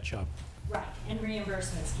reimbursements catch up. Right, and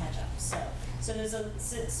reimbursements catch up. So there's a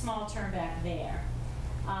small turnback there.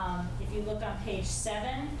 If you look on page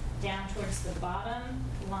 7, down towards the bottom,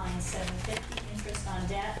 line 750, interest on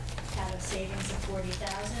debt, had a savings of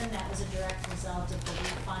 $40,000. That was a direct result of the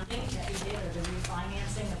refunding that we did, or the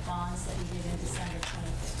refinancing of bonds that we did in December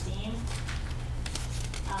 2015.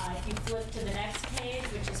 If you flip to the next page,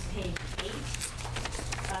 which is page 8,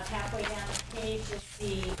 about halfway down the page, you'll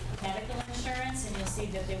see medical insurance, and you'll see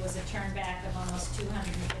that there was a turnback of almost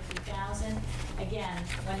 250,000. Again,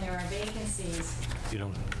 when there are vacancies, we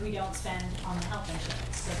don't spend on the health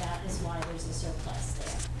insurance, so that is why there's a surplus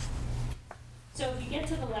there. So if you get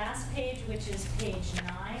to the last page, which is page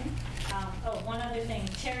 9, one other thing,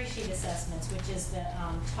 cherry sheet assessments, which is the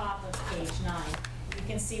top of page 9. You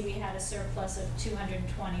can see we had a surplus of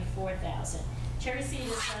 224,000. Cherry sheet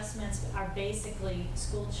assessments are basically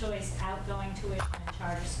school choice outgoing tuition and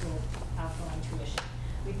charter school outgoing tuition.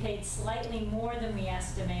 We paid slightly more than we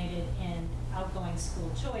estimated in outgoing school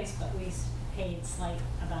choice, but we paid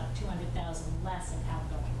about 200,000 less in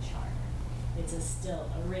outgoing charter. It's still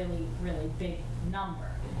a really, really big number.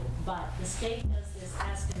 But the state does this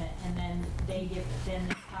estimate, and then they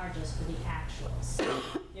charge us for the actuals. So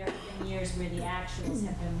there have been years where the actuals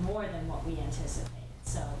have been more than what we anticipated.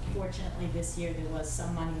 So fortunately, this year there was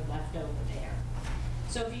some money left over there.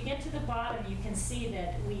 So if you get to the bottom, you can see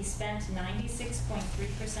that we spent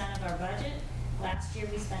 96.3% of our budget. Last year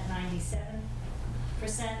we spent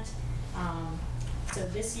 97%. So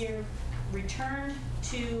this year returned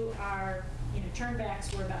to our,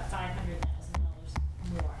 turnbacks were about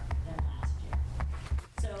 $500,000 more than last year.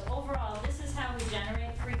 So overall, this is how we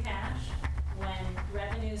generate free cash. When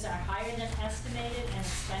revenues are higher than estimated and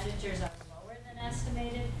expenditures are lower than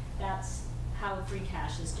estimated, that's how free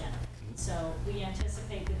cash is generated. So we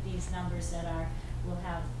anticipate with these numbers that we'll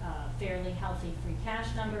have a fairly healthy free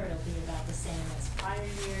cash number. It'll be about the same as prior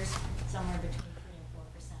years, somewhere between 3% and 4% of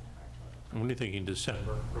our total. When do you think in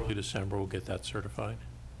December, early December, we'll get that certified?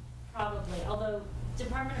 Probably, although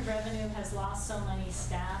Department of Revenue has lost so many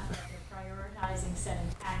staff that they're prioritizing setting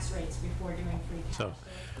tax rates before doing free cash. So,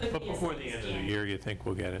 but before the end of the year, you think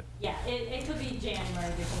we'll get it? Yeah, it could be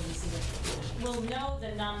January before we see the free cash. We'll know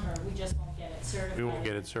the number, we just won't get it certified. We won't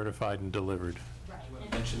get it certified and delivered. Right. You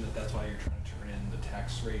mentioned that's why you're trying to turn in the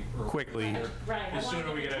tax rate earlier. Quickly. Right. The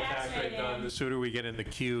sooner we get our tax rate done, the sooner we get in the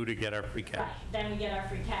queue to get our free cash. Right, then we get our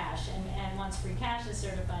free cash, and once free cash is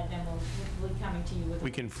certified, then we'll be coming to you with.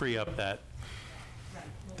 We can free up that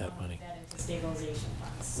that money. That into stabilization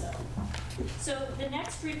funds. So the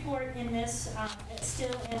next report in this,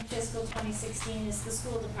 still in fiscal 2016, is the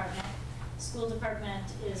school department. School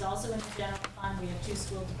department is also in the general fund. We have 2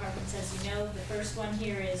 school departments, as you know. The first one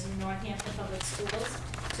here is Northampton Public Schools.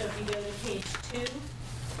 So if you go to page 2,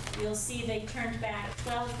 you'll see they turned back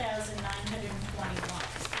 12,921.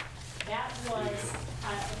 That was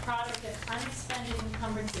a product of unexpended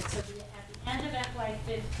encumbrances. So at the end of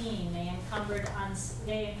FY15,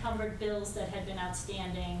 they encumbered bills that had been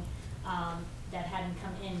outstanding that hadn't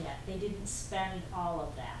come in yet. They didn't spend all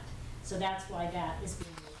of that. So that's why that is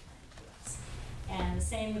being returned to us. And the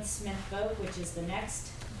same with Smith Vote, which is the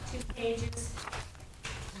next 2 pages.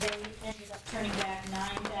 They ended up turning back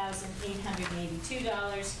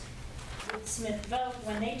 $9,882. With Smith Vote,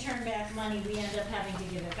 when they turn back money, we end up having to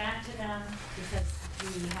give it back to them because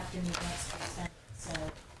we have to meet next percent. So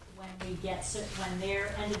when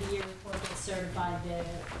their end of the year report gets certified, the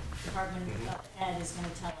Department of Ed is going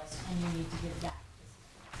to tell us, and you need to give it back.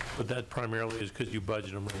 But that primarily is because you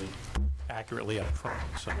budget them really accurately up front.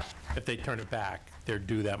 So if they turn it back, they're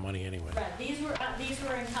due that money anyway. Right. These were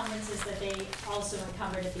encumbrances that they also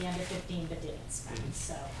encumbered at the end of 15 but didn't spend.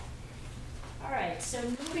 So. All right, so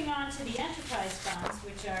moving on to the enterprise funds,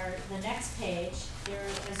 which are the next page. There,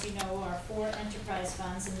 as you know, are 4 enterprise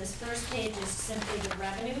funds, and this first page is simply the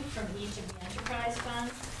revenue from each of the enterprise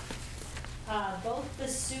funds. Both the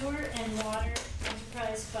sewer and water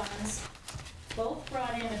enterprise funds both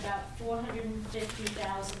brought in about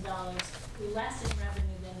 $450,000 less in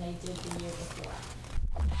revenue than they did the year before.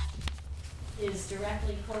 Is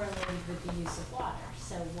directly correlated with the use of water.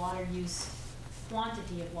 So water use,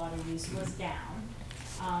 quantity of water use was down.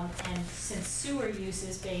 And since sewer use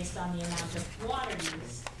is based on the amount of water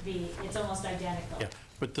use, it's almost identical. Yeah,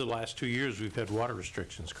 but the last 2 years, we've had water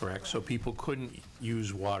restrictions, correct? So people couldn't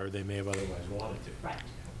use water they may have otherwise wanted to. Right,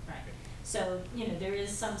 right. So, there is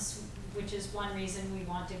some, which is one reason we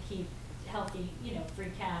want to keep healthy,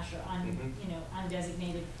 free cash or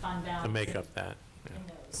undesignated fund balance. To make up that. Yeah. In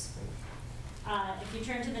those. If you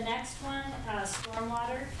turn to the next one,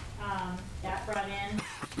 stormwater, that brought in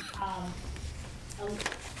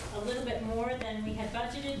a little bit more than we had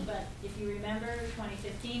budgeted, but if you remember,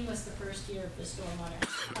 2015 was the first year of the stormwater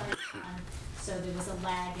fund, so there was a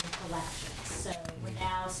lag in collections. So we're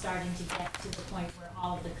now starting to get to the point where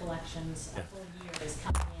all of the collections, a full year is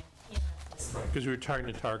coming in this year. Because we were trying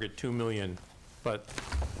to target 2 million, but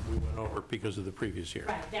we went over because of the previous year.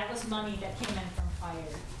 Right, that was money that came in from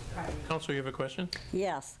prior. Counselor, you have a question?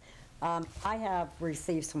 Yes. I have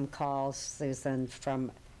received some calls, Susan,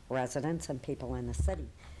 from residents and people in the city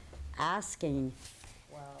asking,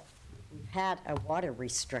 well, we've had a water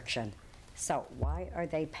restriction, so why are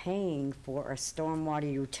they paying for a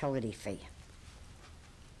stormwater utility fee?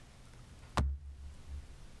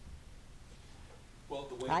 Well,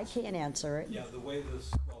 the way I can't answer it. Yeah, the way the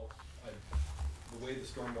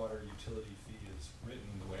stormwater utility fee is written,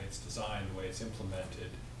 the way it's designed, the way it's implemented,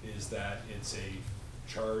 is that it's a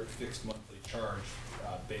fixed monthly charge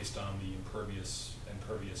based on the impervious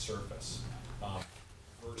surface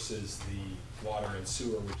versus the water and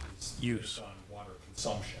sewer, which is Use. based on water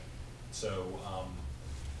consumption. So,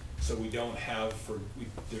 so we don't have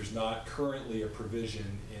there's not currently a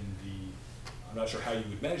provision in I'm not sure how you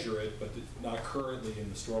would measure it, but not currently in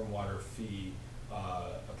the stormwater fee,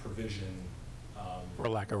 a provision. For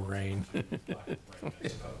lack of rain. Lack of rain, I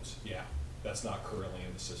suppose. Yeah, that's not currently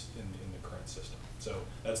in the system, in the current system. So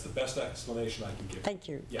that's the best explanation I can give. Thank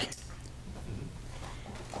you. Yeah.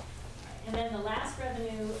 And then the last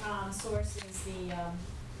revenue source is the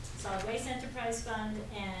Solid Waste Enterprise Fund,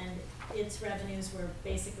 and its revenues were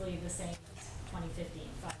basically the same as 2015,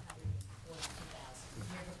 542,000. The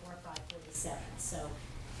year before, 547.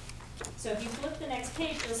 So if you flip the next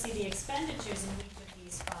page, you'll see the expenditures in each of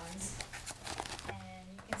these funds. And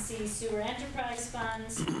you can see sewer enterprise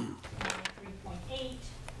funds, 93.8,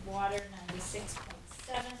 water,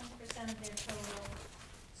 96.7% of their total,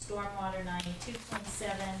 stormwater,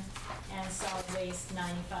 92.7, and solid waste,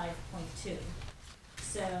 95.2.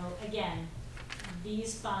 So again,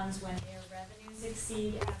 these funds, when their revenues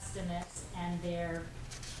exceed estimates and their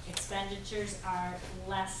expenditures are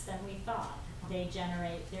less than we thought, they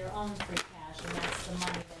generate their own free cash, and that's the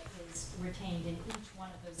money that is retained in each one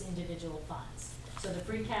of those individual funds. So the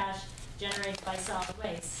free cash generated by solid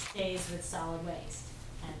waste stays with solid waste,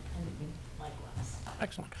 and likewise.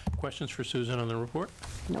 Excellent. Questions for Susan on the report?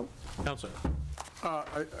 Nope. Counselor?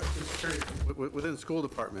 Just curious, within the school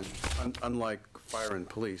department, unlike fire and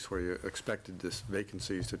police, where you expected this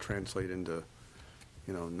vacancies to translate into,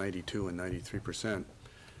 92 and 93%,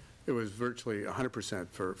 it was virtually 100%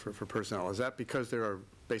 for personnel. Is that because there are?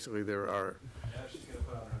 Yeah, she's going to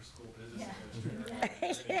put on her school business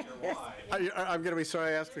administrator. Why? I'm going to be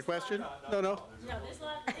sorry I asked the question? No. No, there's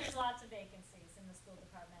lots of vacancies in the school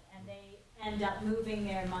department, and they end up moving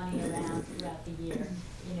their money around throughout the year.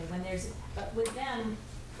 But with them,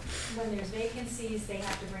 when there's vacancies, they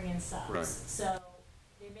have to bring in subs. Right. So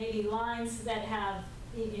there may be lines that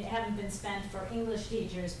haven't been spent for English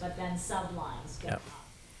teachers, but then sub lines go up.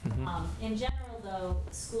 In general, though,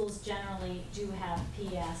 schools generally do have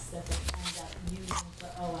PS that they end up using for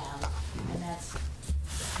OM, and that's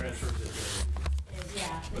Transfers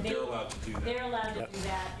yeah. But they're allowed to do that. They're allowed to do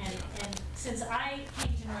that, and since I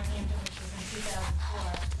came to Northampton, which was in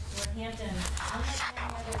 2004, Northampton, unlike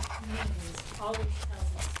many other communities, always tells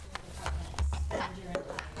the school department, spend your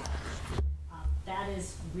entire cash. That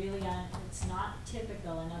is really, it's not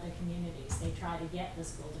typical in other communities. They try to get the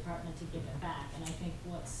school department to give it back, and I think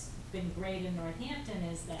what's been great in Northampton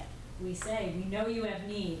is that we say, we know you have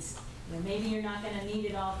needs. Maybe you're not going to need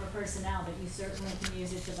it all for personnel, but you certainly can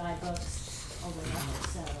use it to buy books or whatever.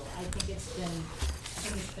 So I think it's been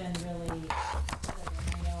really good.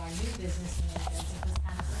 And I know our new business manager was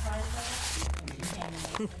kind of surprised by it. When she came in and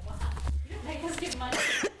said, wow, you don't make us give money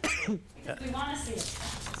because we want to see it.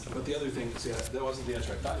 But the other thing, see, that wasn't the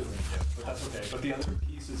answer I thought you were going to give, but that's okay. But the other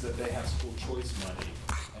piece is that they have school choice money,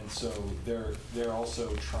 and so they're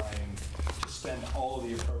also trying to spend all of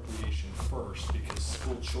the appropriation first, because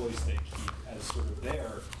school choice they keep as sort of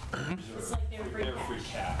their reserve, It's like their free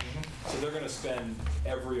cash. So they're going to spend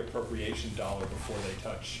every appropriation dollar before they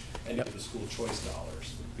touch any of the school choice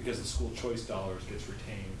dollars, because the school choice dollars gets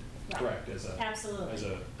retained, correct, as a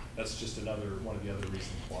Absolutely. That's just one of the other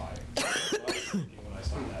reasons why. I was thinking when I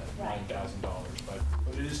saw that $9,000, but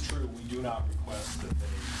it is true, we do not request that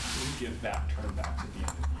they turn back to the end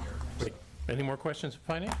of the year. Great. Any more questions of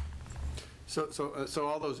finance? So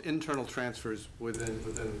all those internal transfers within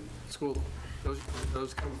school,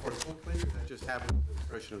 those come before school committee, or that just happen at the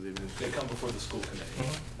discretion of the They administration? come before the school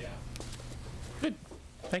committee, yeah. Good.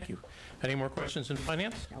 Thank you. Any more questions in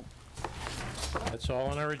finance? No. That's all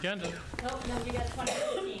on our agenda. No, you got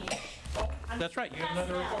 2015. That's right, you have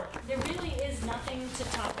another report. There really is nothing to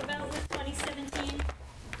talk about with 2017.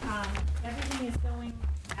 Everything is going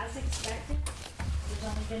as expected. It's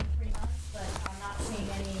only been 3 months, but I'm not seeing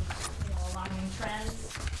any, alarming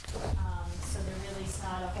trends. So there really is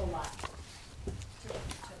not a whole lot to bring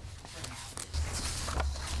out.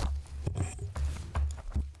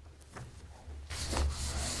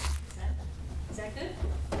 Is that good?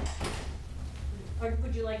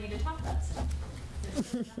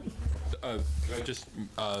 Can I just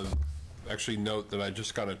actually note that I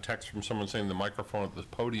just got a text from someone saying the microphone at the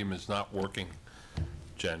podium is not working,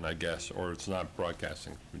 Jen, I guess, or it's not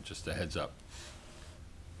broadcasting, just a heads up.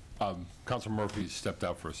 Councilor Murphy stepped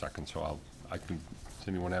out for a second, so does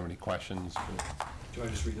anyone have any questions? Do I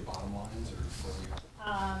just read the bottom lines, or where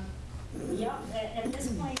we are? Yep, at this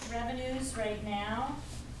point, revenues right now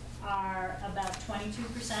are about 22%,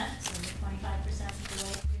 so 25% of the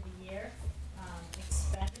way through the year.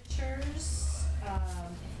 Expenditures, if you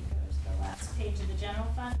go to the last page of the general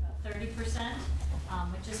fund, about 30%,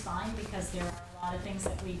 which is fine because there are a lot of things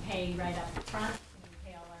that we pay right up front.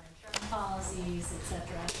 We pay all our insurance policies, et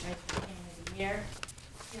cetera, right at the beginning of the year.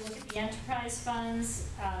 If you look at the enterprise funds,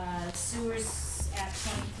 sewers at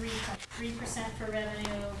 23.3% for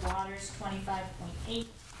revenue, water's 25.8%,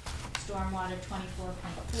 stormwater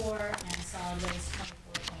 24.4%, and solid waste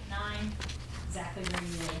 24.9%, exactly where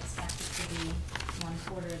you would expect it to be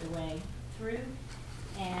 1/4 of the way through.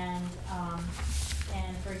 And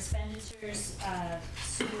for expenditures,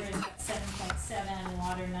 sewer is at 7.7%,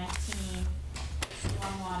 water 19%,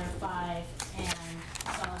 stormwater 5%, and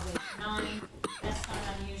solid waste 9%. That's not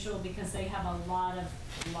unusual because they have a lot of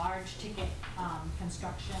large ticket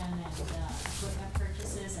construction and equipment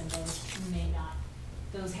purchases, and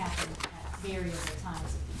those happen at variable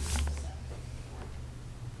times of the year. So.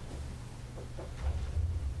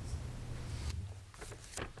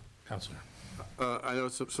 Counselor. I know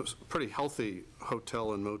it's some pretty healthy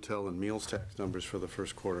hotel and motel and meals tax numbers for the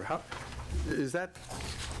first quarter. How is that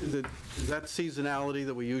seasonality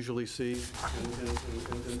that we usually see in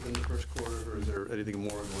the first quarter, or is there anything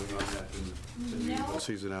more going on that than usual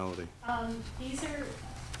seasonality? These are,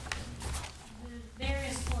 the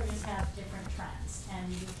various quarters have different trends, and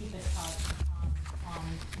we keep it up on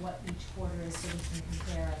what each quarter is so we can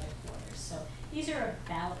compare other quarters. So these are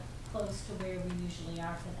about close to where we usually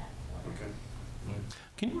are for that quarter. Okay.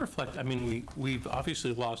 Can you reflect, I mean, we've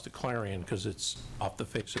obviously lost the Clarion because it's off the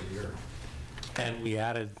face of the earth, and we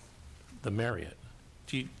added the Marriott.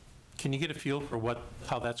 Can you get a feel for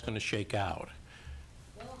how that's going to shake out?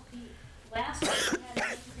 Well, last year we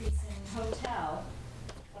had an increase in hotel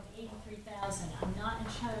of 83,000. I'm not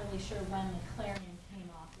entirely sure when the Clarion came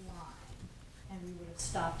offline, and we would have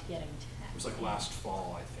stopped getting taxed. It was like last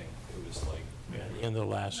fall, I think. It was like At the end of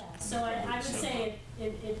the last. Yeah, so I would say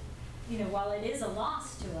it while it is a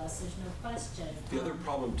loss to us, there's no question. The other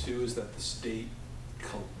problem too is that the state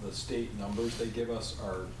numbers they give us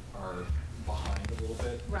are behind a little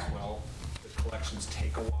bit Right. as well. The collections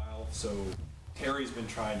take a while, so Terry's been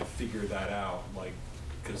trying to figure that out, like,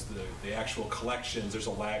 because the actual collections, there's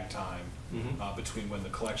a lag time between when the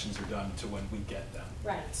collections are done to when we get them.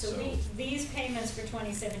 Right, so these payments for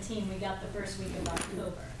 2017, we got the first week of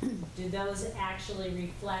October. Do those actually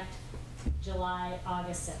reflect July,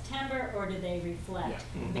 August, September, or do they reflect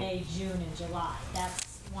May, June, and July?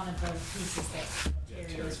 That's one of those pieces that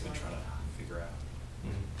Terry's been trying to figure out.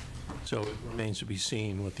 So it remains to be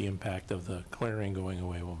seen what the impact of the Clarion going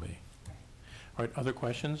away will be. All right, other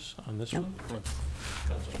questions on this one?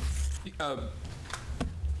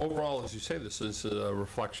 Overall, as you say, this is a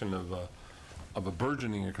reflection of a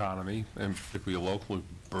burgeoning economy, and particularly a locally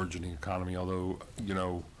burgeoning economy, although,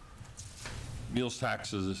 meals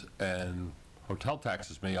taxes and hotel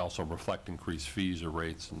taxes may also reflect increased fees or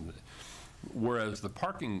rates, and whereas the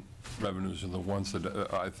parking revenues are the ones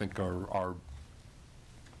that I think are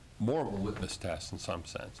more of a litmus test in some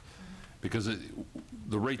sense, because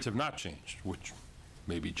the rates have not changed, which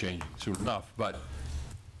may be changing soon enough, but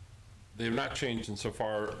they have not changed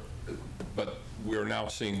insofar, but we're now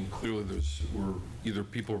seeing clearly either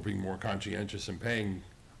people are being more conscientious in paying,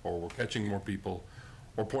 or we're catching more people,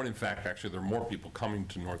 or point in fact, actually, there are more people coming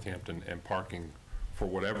to Northampton and parking for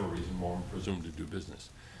whatever reason, more presumed to do business.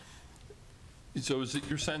 So is it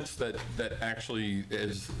your sense that actually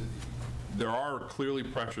there are clearly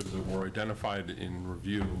pressures that were identified in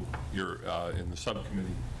review in the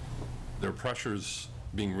subcommittee? There are pressures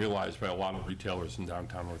being realized by a lot of retailers in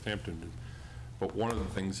downtown Northampton, but one of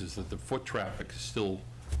the things is that the foot traffic is still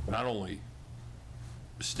not only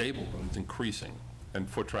stable, but it's increasing. And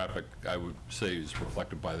foot traffic, I would say, is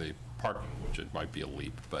reflected by the parking, which it might be a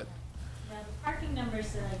leap, but. Now, the parking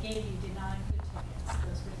numbers that I gave you did not include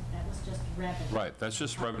tickets. That was just revenue. Right, that's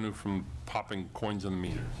just revenue from popping coins in the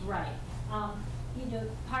meters. Right.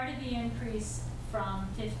 Part of the increase from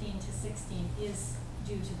 15 to 16 is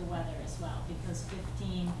due to the weather as well, because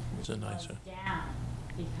 15 was down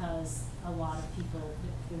because a lot of people,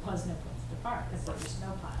 there was no place to park because there were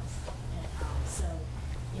snow piles. And, so,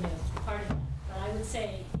 part of that. But I would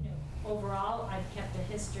say, overall, I've kept a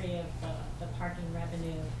history of the parking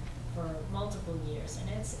revenue for multiple years, and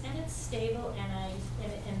it's stable,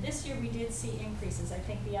 and this year we did see increases. I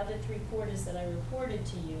think the other 3 quarters that I reported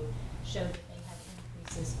to you showed that they had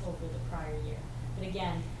increases over the prior year. But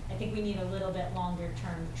again, I think we need a little bit longer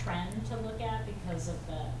term trend to look at because of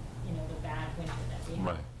the, the bad winter that we had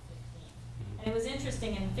Right. in 15. And it was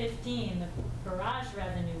interesting, in 15, the garage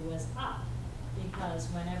revenue was up because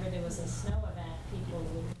whenever there was a snow event, people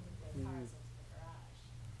would move their cars into the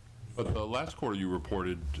garage. But the last quarter you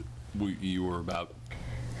reported, you were about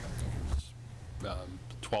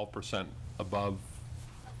 12% above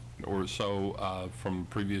or so from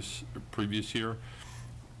previous year.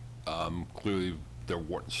 Clearly, there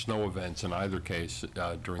weren't snow events in either case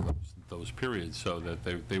during those periods, so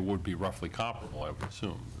that they would be roughly comparable, I would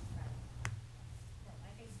assume.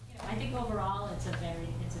 I think overall it's a very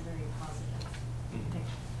positive picture.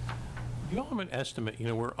 You don't have an estimate,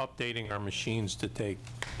 we're updating our machines to take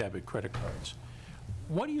debit credit cards.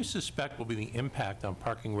 What do you suspect will be the impact on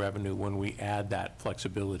parking revenue when we add that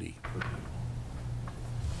flexibility?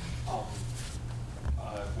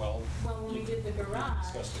 Well, When we did the garage.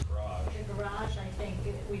 discussed the garage. The garage, I think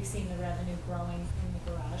we've seen the revenue growing in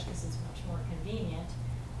the garage because it's much more convenient.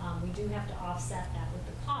 We do have to offset that with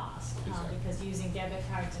the cost because using debit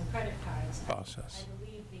cards and credit cards. Process. I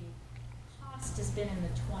believe the cost has been in the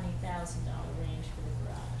 $20,000 range for the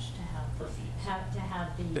garage to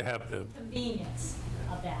have the convenience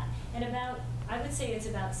of that. And I would say it's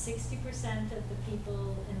about 60% of the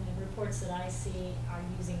people in the reports that I see are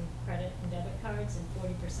using credit and debit cards, and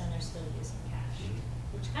 40% are still using cash,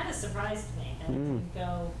 which kind of surprised me that it didn't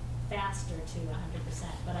go faster to 100%.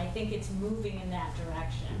 But I think it's moving in that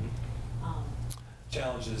direction.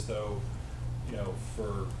 Challenge is, though, for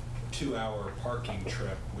a 2-hour parking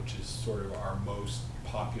trip, which is sort of our most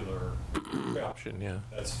popular Option, yeah.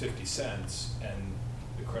 that's 50 cents, and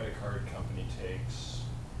the credit card company takes,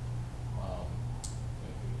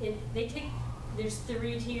 There's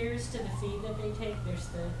 3 tiers to the fee that they take. There's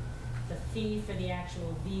the fee for the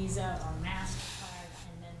actual Visa or MasterCard,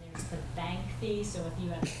 and then there's the bank fee. So if you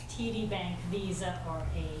have a TD Bank Visa or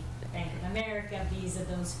a Bank of America Visa,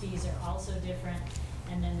 those fees are also different.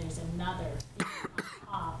 And then there's another fee on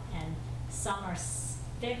top, and some are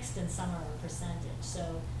fixed and some are a percentage.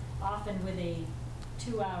 So often with a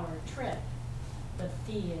 2-hour trip, the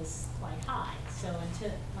fee is quite high. So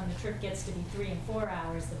when the trip gets to be 3 and 4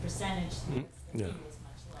 hours, the percentage, the fee is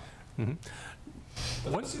much lower.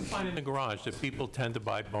 What do you find in the garage? Do people tend to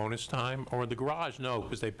buy bonus time? Or the garage, no,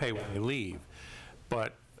 because they pay when they leave.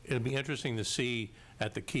 But it'll be interesting to see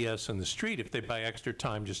at the kiosks on the street if they buy extra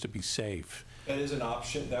time just to be safe. that is an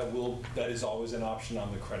option, that is always an option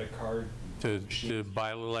on the credit card. To buy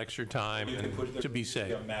a little extra time You can and put to be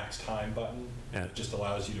safe. a max time button. Yeah. It just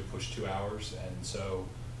allows you to push 2 hours, and so,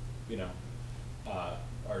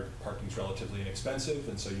 our parking's relatively inexpensive,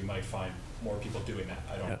 and so you might find more people doing that.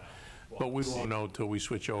 I don't Yeah. know. But we won't know until we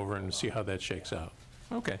switch over and see how that shakes out.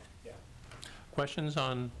 Okay. Yeah. Questions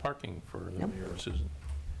on parking for the mayor or Susan?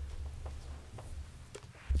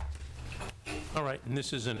 All right, and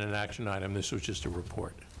this isn't an action item, this was just a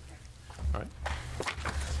report. All right.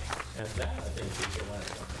 And that, I think, is the last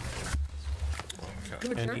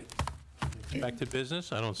one. Any expected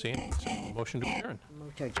business? I don't see any. So motion to adjourn.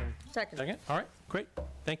 Move to adjourn. Second. Second? All right, great.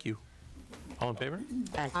 Thank you. All in favor?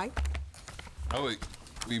 Aye. Oh,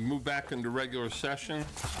 we move back into regular session.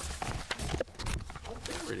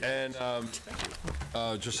 And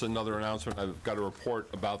just another announcement, I've got a report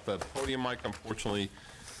about the podium mic. Unfortunately,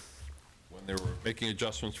 when they were making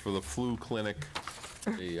adjustments for the flu clinic,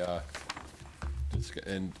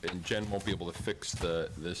 and Jen won't be able to fix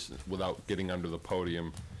this without getting under the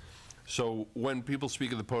podium. So when people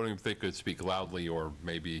speak at the podium, if they could speak loudly, or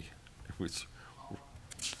maybe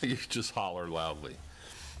you just holler loudly.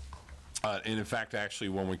 And in fact, actually,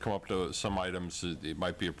 when we come up to some items, it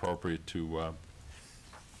might be appropriate to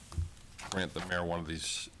grant the mayor one of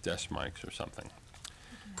these desk mics or something.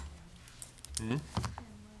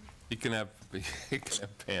 He can have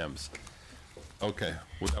Pam's. Okay,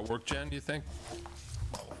 would that work, Jen, do you think?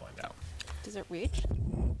 Well, we'll find out. Does it reach?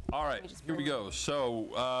 All right, here we go.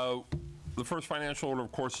 So the first financial order,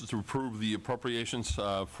 of course, is to approve the appropriations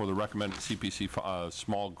for the recommended CPC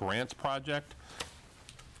small grants project.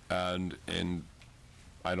 And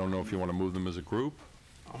I don't know if you want to move them as a group?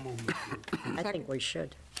 I'll move the group. I think we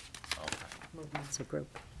should. Move them as a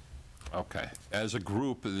group. Okay. As a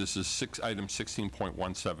group, this is item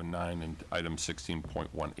 16.179 and item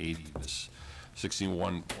 16.180. This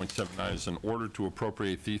 16.179 is an order to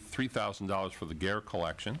appropriate $3,000 for the GARE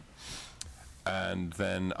collection. And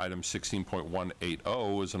then item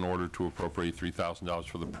 16.180 is an order to appropriate $3,000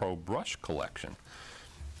 for the Pro Brush collection.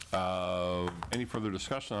 Any further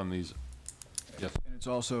discussion on these? Yes. And it's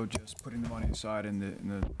also just putting the money aside in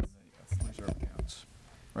the reserve accounts,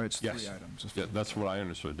 right? It's Yes. 3 items. Yeah, that's what I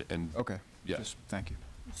understood, and, Okay. Yeah. Just, thank you.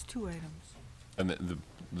 It's 2 items. and the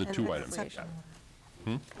And two it's a items. separate Hmm?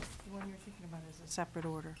 order. The one you're thinking about is a separate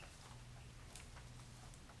order.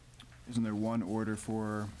 Isn't there one order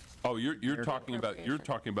for, Oh, you're talking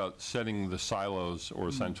about setting the silos, or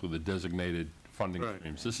essentially the designated funding Right.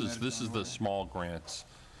 streams. This is the small grants.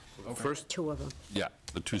 First, 2 of them. Yeah,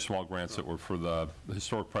 the 2 small grants that were for the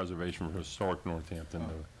historic preservation for historic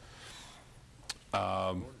Northampton.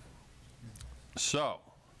 So,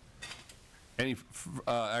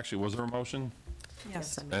 actually, was there a motion?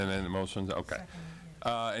 Yes. And then the motions, okay.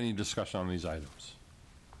 Any discussion on these items?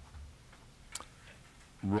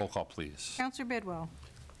 Roll call, please. Counselor Bidwell.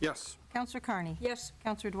 yes. Counselor Carney. Yes.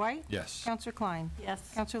 Counselor Dwight. Yes. Counselor Klein.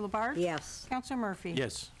 Yes. Counselor Labarge. Yes. Counselor Murphy.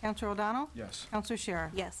 Yes. Counselor O'Donnell. yes. Counselor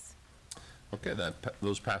Shara. Yes. Okay,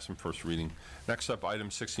 those pass in first reading. Next up, item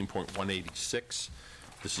 16.186.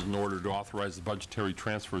 This is in order to authorize the budgetary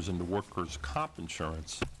transfers into workers' comp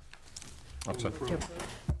insurance. I'm sorry. Point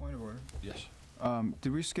of order. Yes.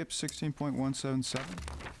 Did we skip 16.177?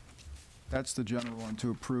 That's the general one,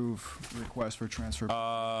 to approve request for transfer.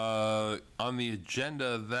 On the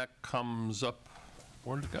agenda, that comes up,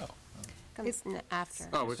 where'd it go? Comes after.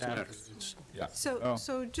 Oh, it's next. Yeah. Oh.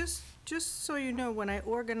 So just so you know, when I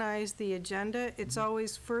organize the agenda, it's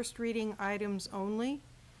always first reading items only,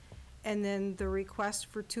 and then the request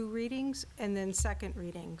for 2 readings, and then second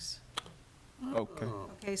readings. Okay.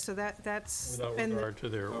 Okay, so that's. Without been the- regard to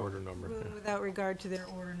their order number. Without regard to their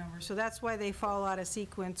order number. So that's why they fall out of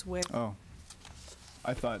sequence with, Oh.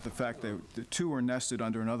 I thought the fact that the 2 were nested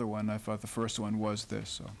under another one, I thought the first one was this,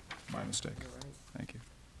 so my mistake. Thank you.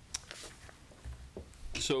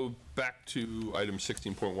 So back to item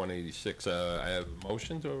 16.186. I have a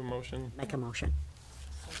motion. Do I have a motion? Make a motion.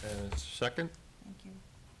 And a second? thank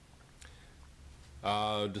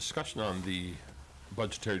you. Discussion on the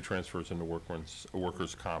budgetary transfers into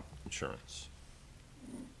workers' comp insurance.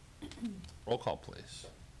 Roll call, please.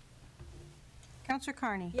 Counselor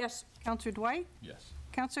Carney. Yes. Counselor Dwight. Yes.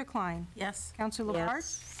 Counselor Klein. Yes. Counselor Labarge.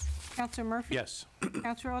 Yes. Counselor Murphy. Yes.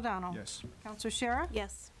 Counselor O'Donnell. Yes. Counselor Shara.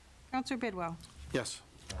 Yes. Counselor Bidwell. Yes.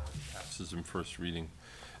 Passes in first reading.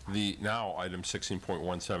 Now, item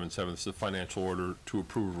 16.177, this is a financial order to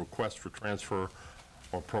approve a request for transfer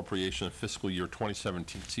or appropriation of fiscal year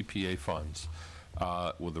 2017 CPA funds,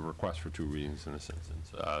 with a request for 2 readings in this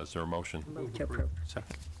instance. Is there a motion? Move to approve.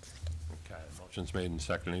 Second. Okay, motion's made and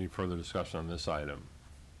seconded. Any further discussion on this item?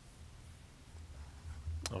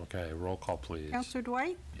 Okay, roll call, please. Counselor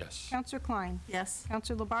Dwight. Yes. Counselor Klein. Yes.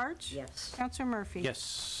 Counselor Labarge. Yes. Counselor Murphy.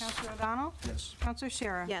 Yes. Counselor O'Donnell. Yes. Counselor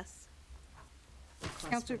Shara. Yes.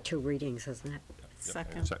 Counselor, 2 readings, isn't it?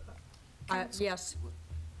 second. Yes.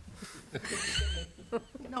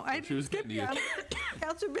 No, I She was didn't skip getting to you.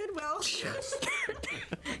 Counselor Bidwell. Yes.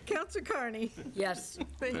 Counselor Carney. Yes.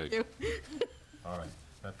 Thank you. All right,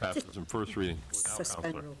 that passes in first reading. Now,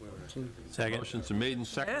 Suspend Counselor. Rule 14. Second. Motion's been made and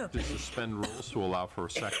seconded to suspend rules to allow for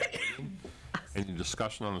a second reading. Any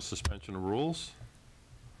discussion on the suspension of rules?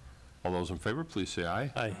 All those in favor, please say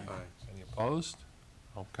aye. Aye. Any opposed?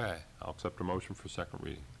 Okay, I'll accept a motion for second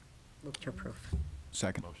reading. Move to approve.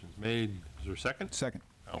 Second. Motion's made. Is there a second? Second.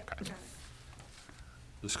 Okay.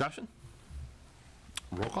 Discussion?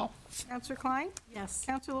 Roll call? Counselor Klein. Yes.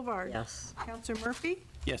 Counselor Labarge. Yes. Counselor Murphy.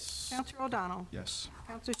 Yes. Counselor O'Donnell. Yes.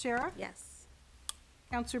 Counselor Shara. Yes.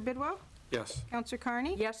 Counselor Bidwell. Yes. Counselor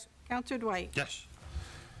Carney. Yes. Counselor Dwight. Yes.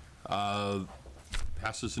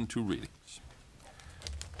 Passes in 2 readings.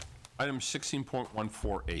 Item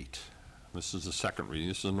 16.148. This is the second reading.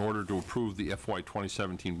 This is in order to approve the FY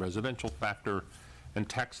 2017 residential factor and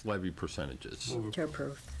tax levy percentages. Move to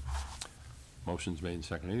approve. Motion's made and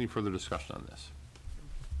seconded. Any further discussion on this?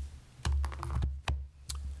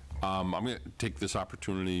 I'm going to take this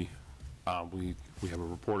opportunity. We have a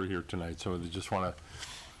reporter here tonight, so I just want to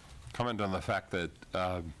comment on the fact that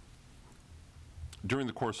during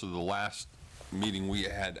the course of the last meeting, we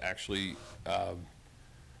had actually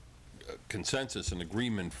consensus and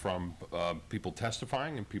agreement from people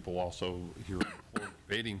testifying and people also here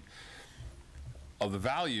debating of the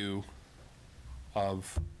value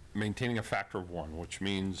of maintaining a factor of 1, which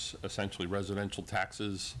means essentially residential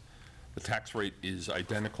taxes, the tax rate is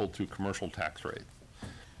identical to commercial tax rate.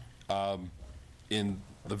 In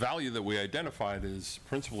the value that we identified is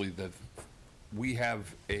principally that we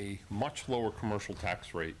have a much lower commercial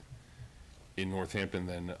tax rate in Northampton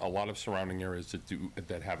than a lot of surrounding areas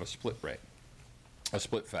that have a split rate, a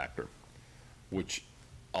split factor, which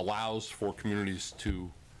allows for communities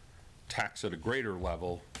to tax at a greater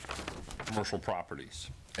level commercial properties.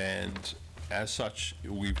 And as such,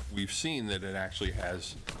 we've seen that it actually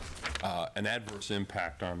has an adverse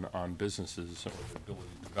impact on businesses or the ability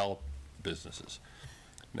to develop businesses.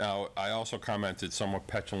 Now, I also commented somewhat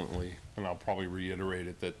petulantly, and I'll probably reiterate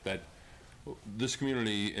it, that this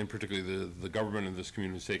community, and particularly the government of this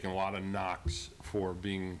community, has taken a lot of knocks for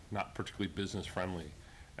being not particularly business-friendly.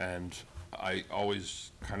 And I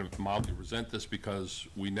always kind of mildly resent this because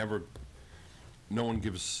we never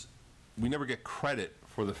get credit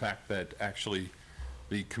for the fact that actually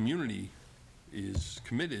the community is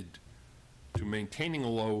committed to maintaining a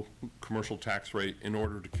low commercial tax rate in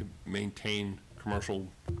order to maintain commercial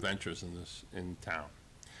ventures in town.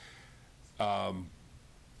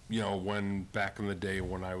 You know, when back in the day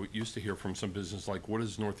when I used to hear from some business like, what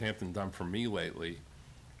has Northampton done for me lately?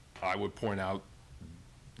 I would point out,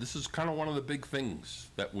 this is kind of one of the big things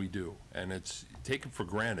that we do, and it's taken for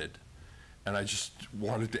granted. And I just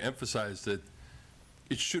wanted to emphasize that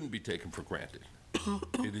it shouldn't be taken for granted.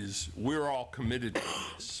 It is, we're all committed to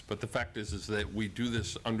this, but the fact is that we do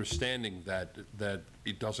this understanding that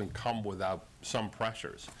it doesn't come without some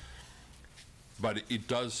pressures. But it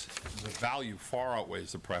does, the value far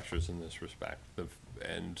outweighs the pressures in this respect.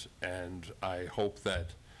 And I hope that,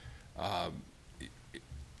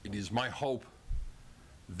 it is my hope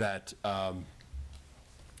that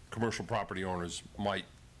commercial property owners might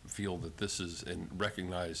feel that this is, and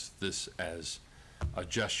recognize this as a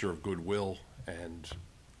gesture of goodwill and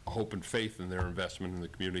hope and faith in their investment in the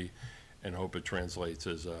community, and hope it translates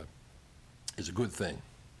as a good thing.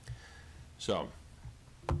 So,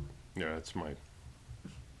 yeah, that's my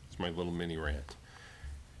little mini rant.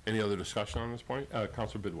 Any other discussion on this point?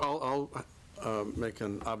 Councilor Bidwell. I'll make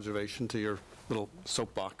an observation to your little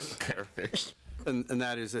soapbox there. And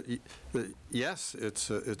that is that, yes,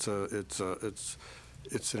 it's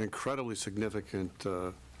an incredibly significant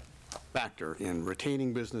factor in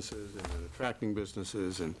retaining businesses and in attracting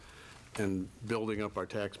businesses and building up our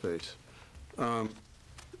tax base.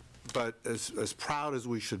 But as proud as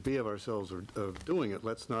we should be of ourselves of doing it,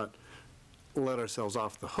 let's not let ourselves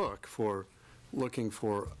off the hook for looking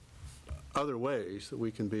for other ways that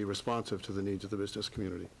we can be responsive to the needs of the business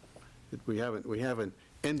community. We haven't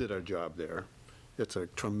ended our job there. It's a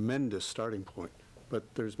tremendous starting point, but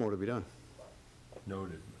there's more to be done.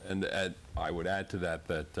 Noted. And I would add to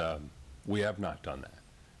that we have not done that.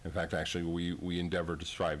 In fact, actually, we endeavor to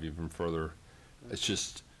strive even further. It's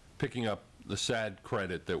just picking up the sad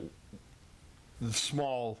credit that, the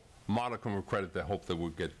small modicum of credit that hope that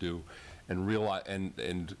would get due, and realize, and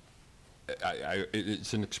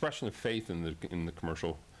it's an expression of faith in the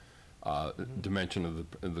commercial dimension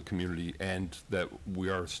of the community, and that we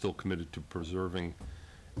are still committed to preserving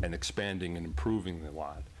and expanding and improving the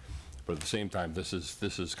lot. But at the same time, this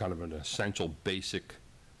is kind of an essential, basic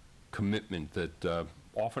commitment that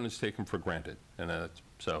often is taken for granted. And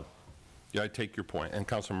so, yeah, I take your point. And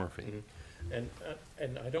Councilor Murphy. Mm-hmm.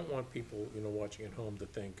 And I don't want people, watching at home to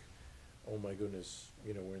think, oh my goodness,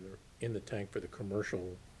 we're in the tank for the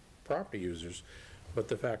commercial property users. But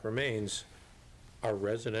the fact remains, our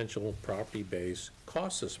residential property base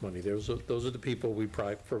costs us money. Those are the people we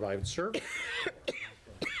provide service.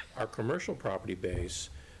 Our commercial property base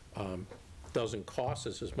doesn't cost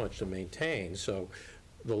us as much to maintain. So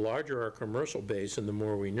the larger our commercial base and the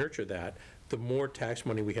more we nurture that, the more tax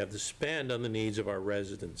money we have to spend on the needs of our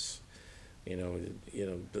residents.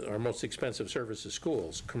 Our most expensive service is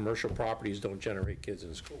schools. Commercial properties don't generate kids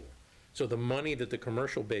in school. So the money that the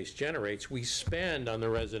commercial base generates, we spend on the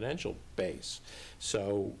residential base.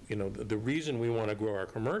 So, the reason we want to grow our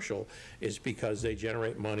commercial is because they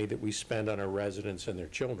generate money that we spend on our residents and their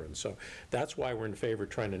children. So that's why we're in favor of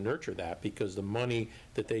trying to nurture that, because the money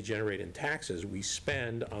that they generate in taxes, we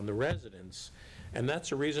spend on the residents. And that's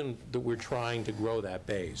the reason that we're trying to grow that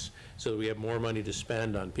base, so that we have more money to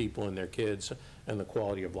spend on people and their kids and the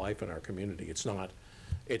quality of life in our community. It's not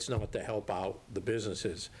to help out the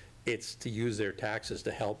businesses. It's to use their taxes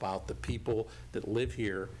to help out the people that live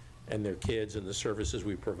here and their kids and the services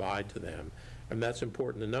we provide to them. And that's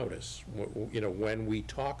important to notice. When we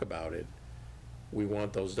talk about it, we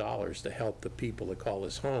want those dollars to help the people that call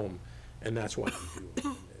us home, and that's why we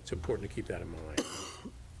do it. It's important to keep that in mind.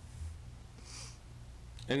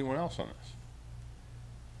 Anyone else on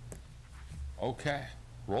this? Okay.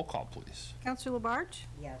 Roll call, please. Counselor Labarge?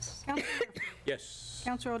 Yes. Counselor Murphy? Yes.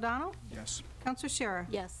 Counselor O'Donnell? Yes. Counselor Shara?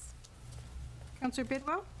 Yes. Counselor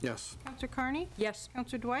Bidwell? Yes. Counselor Carney? Yes.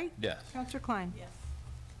 Counselor Dwight? Yes. Counselor Klein? Yes.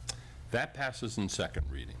 That passes in second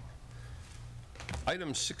reading.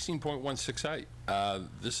 Item 16.168,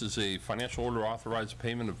 this is a financial order authorized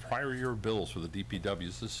payment of prior year bills for the DPW.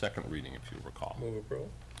 This is second reading, if you recall. Move approval.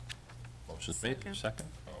 Motion's made, second.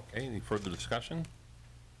 Okay, any further discussion?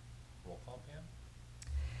 Roll call, Pam?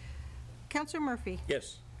 Counselor Murphy?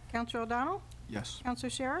 Yes. Counselor O'Donnell? Yes. Counselor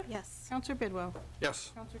Shara? Yes. Counselor Bidwell?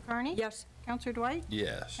 Yes. Counselor Carney? Yes. Counselor Dwight?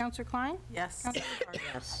 Yes. Counselor Klein? Yes. Counselor Labarge?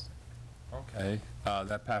 Yes. Okay,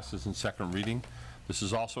 that passes in second reading. This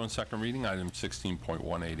is also in second reading, item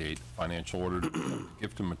 16.188, financial order to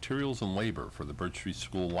gift of materials and labor for the Birch Street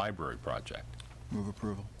School Library project. Move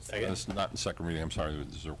approval. It's not in second reading, I'm sorry,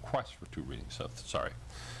 there's a request for two readings, so, sorry.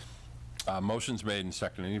 Motion's made and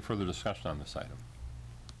second. Any further discussion on this item?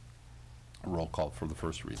 Roll call for the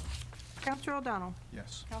first reading. Counselor O'Donnell?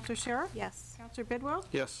 Yes. Counselor Shara? Yes. Counselor Bidwell?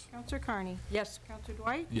 Yes. Counselor Carney? Yes. Counselor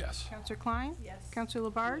Dwight? Yes. Counselor Klein? Yes. Counselor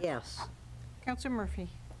Labarge? Yes. Counselor Murphy?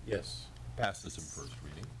 Yes. Passes in first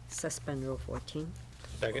reading. Suspend Rule 14.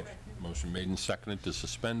 Second. Motion made and seconded to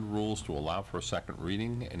suspend rules to allow for a second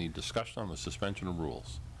reading. Any discussion on the suspension of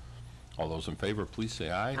rules? All those in favor, please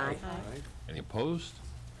say aye. Aye. Any opposed?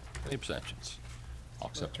 Any abstentions? All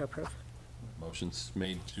Move accept. to approve. Motion's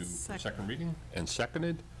made to second reading and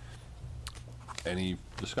seconded. Any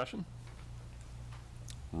discussion?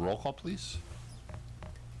 Roll call, please.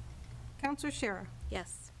 Counselor Shara?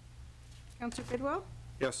 Yes. Counselor Bidwell?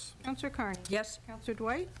 Yes. Counselor Carney? Yes. Counselor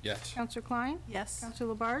Dwight? Yes. Counselor Klein? Yes.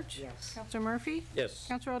 Counselor Labarge? Yes. Counselor Murphy? Yes.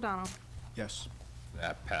 Counselor O'Donnell? Yes.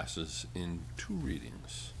 That passes in two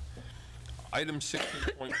readings. Item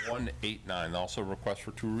 16.189, also request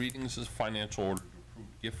for two readings, is financial order to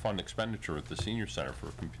approve gift fund expenditure at the senior center for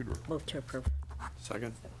a computer. Move to approve.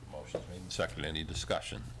 Second. Motion's made and seconded. Any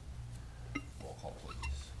discussion? Roll call, please.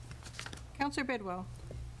 Counselor Bidwell?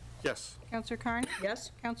 Yes. Counselor Carney?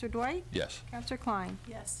 Yes. Counselor Dwight? Yes. Counselor Klein?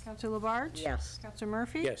 Yes. Counselor Labarge? Yes. Counselor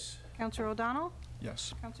Murphy? Yes. Counselor O'Donnell?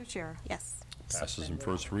 Yes. Counselor Shara? Yes. Passes in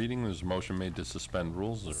first reading. There's a motion made to suspend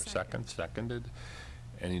rules. Is there a second? Seconded.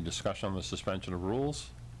 Any discussion on the suspension of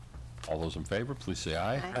rules? All those in favor, please say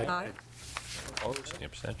aye. Aye. Opposed? Any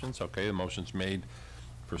abstentions? Okay, the motion's made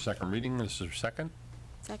for second reading. Is there a second?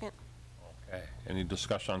 Second. Okay. Any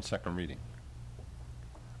discussion on second reading?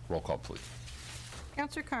 Roll call, please.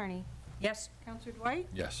 Counselor Carney? Yes. Counselor Dwight?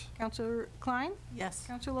 Yes. Counselor Klein? Yes.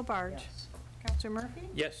 Counselor Labarge? Yes. Counselor Murphy?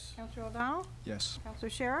 Yes. Counselor O'Donnell? Yes. Counselor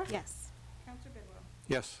Shara? Yes. Counselor Bidwell?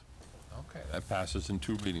 Yes. Okay, that passes in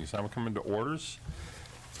two readings. Now we come into orders.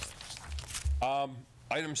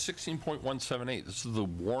 Item 16.178, this is the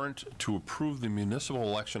warrant to approve the municipal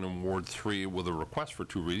election in Ward 3 with a request for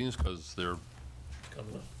two readings because they're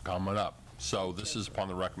coming up. So this is upon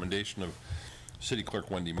the recommendation of City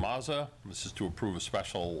Clerk Wendy Mazza. This is to approve a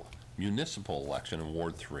special municipal election in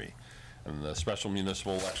Ward 3. And the special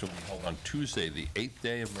municipal election will be held on Tuesday, the 8th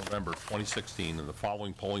day of November, 2016, in the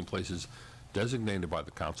following polling places designated by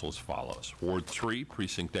the council as follows. Ward 3,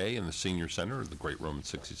 Precinct A in the Senior Center, the Great Room at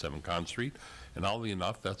 67 Conn Street. And oddly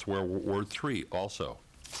enough, that's where Ward 3 also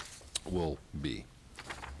will be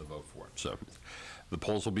the vote for it. So the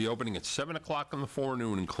polls will be opening at 7 o'clock in the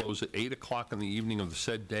forenoon and close at 8 o'clock in the evening of the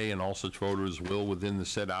said day, and all such voters will, within the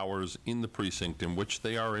said hours in the precinct in which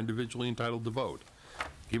they are individually entitled to vote,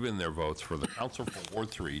 give in their votes for the council for Ward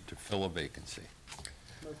 3 to fill a vacancy.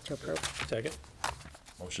 Move to approve. Second.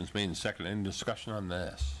 Motion's made and seconded. Any discussion on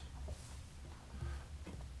this?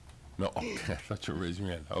 No? Okay, I thought you were raising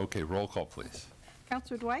your hand. Okay, roll call, please.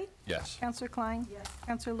 Counselor Dwight? Yes. Counselor Klein? Yes.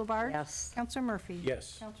 Counselor Labarge? Yes. Counselor Murphy?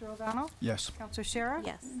 Yes. Counselor O'Donnell? Yes. Counselor Shara?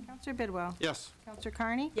 Yes. Counselor Bidwell? Yes. Counselor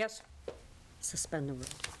Carney? Yes. Suspend the rule.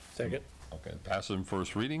 Second. Okay, passes in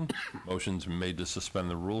first reading. Motion's been made to suspend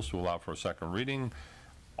the rules to allow for a second reading.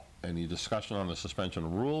 Any discussion on the suspension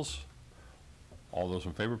of rules? All those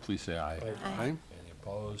in favor, please say aye. Aye. Any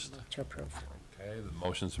opposed? Move to approve. Okay, the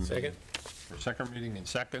motion's been made Second. for second reading and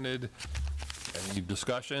seconded. Any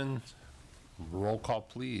discussion? Roll call,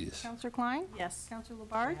 please. Counselor Klein? Yes. Counselor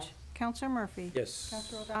Labarge? Counselor Murphy? Yes.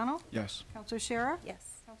 Counselor O'Donnell? Yes. Counselor Shara?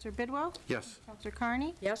 Yes. Counselor Bidwell? Yes. Counselor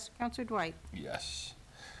Carney? Yes. Counselor Dwight? Yes.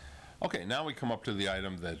 Okay, now we come up to the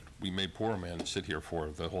item that we made poor Amanda sit here for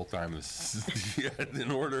the whole time. This is in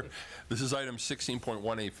order. This is item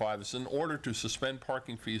 16.185. This is in order to suspend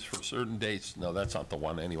parking fees for certain dates. No, that's not the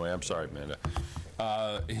one anyway. I'm sorry, Amanda.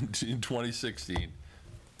 In 2016.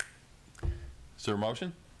 Is there a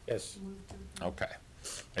motion? Yes. Okay.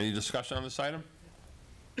 Any discussion on this item?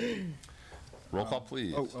 Roll call,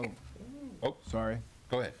 please. Oh, Sorry.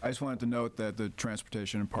 go ahead. I just wanted to note that the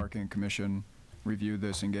Transportation and Parking Commission reviewed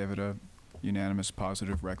this and gave it a unanimous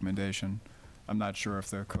positive recommendation. I'm not sure if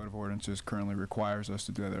the Code of Ordinances currently requires us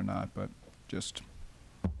to do that or not, but just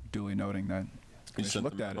duly noting that. You commission sent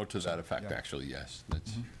looked the at memo it. to that effect, Yeah. actually, yes.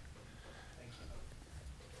 That's,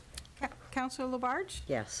 Counselor Labarge?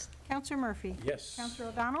 Yes. Counselor Murphy? Yes. Counselor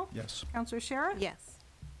O'Donnell? Yes. Counselor Shara? Yes.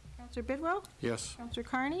 Counselor Bidwell? Yes. Counselor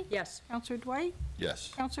Carney? Yes. Counselor Dwight?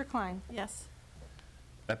 yes. Counselor Klein? Yes.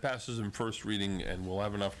 That passes in first reading, and we'll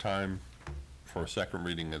have enough time for a second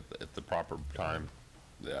reading at the proper time.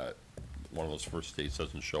 That one of those first dates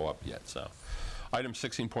doesn't show up yet, so. Item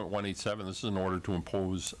 16.187, this is an order to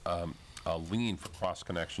impose a lien for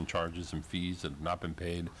cross-connection charges and fees that have not been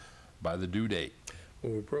paid by the due date.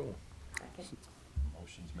 Move approval.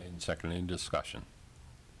 Motion's made and seconded. Any discussion?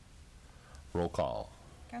 Roll call.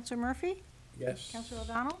 Counselor Murphy? Yes. Counselor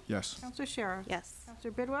O'Donnell? Yes. Counselor Shara? Yes.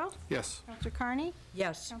 Counselor Bidwell? Yes. Counselor Carney?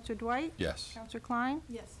 Yes. Counselor Dwight? Yes. Counselor Klein?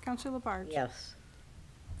 Yes. Counselor Labarge? Yes.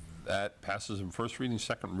 That passes in first reading.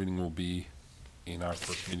 Second reading will be in our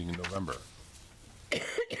first meeting in November.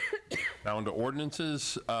 Now into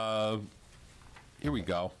ordinances. Here we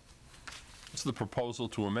go. This is the proposal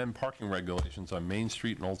to amend parking regulations on Main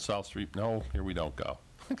Street and Old South Street. No, here we don't go.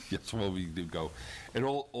 Yes, well, we do go. An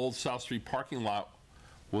Old South Street parking lot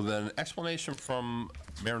with an explanation from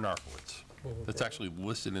Mayor Narcoitz. That's actually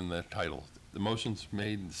listed in the title. The motion's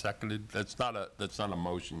made and seconded. That's not a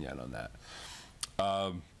motion yet on that.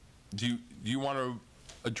 Do you want to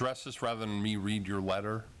address this rather than me read your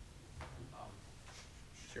letter?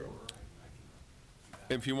 Sure.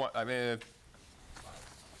 If you want, I mean,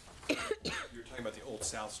 You're talking about the Old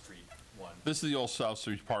South Street one. this is the Old South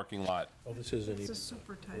Street parking lot Oh, this isn't It's even. a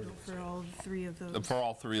super title for all three of those. for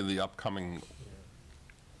all three of the upcoming,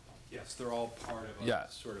 Yes, they're all part of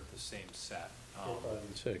Yes. sort of the same set. 5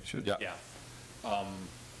 and 6. yeah. Yeah.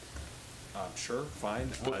 Sure, fine.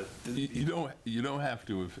 You don't have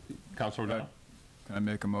to, if, Councilor O'Donnell? Can I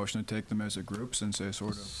make a motion to take them as a group since they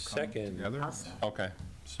sort of come Second. together? Okay,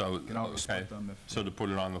 so, can always okay, split them if- so to put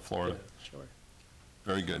it on the floor. Sure.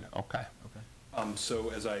 Very good, okay. So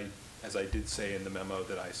as I did say in the memo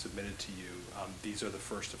that I submitted to you, these are the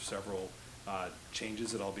first of several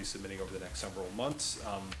changes that I'll be submitting over the next several months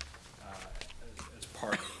as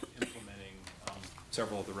part of implementing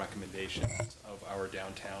several of the recommendations of our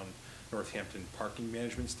downtown Northampton parking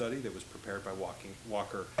management study that was prepared by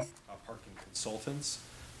Walker Parking Consultants.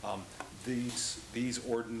 These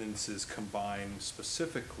ordinances combine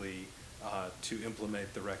specifically to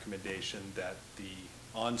implement the recommendation that the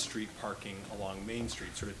on-street parking along Main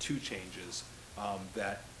Street, sort of two changes,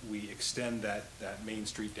 that we extend that Main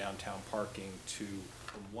Street downtown parking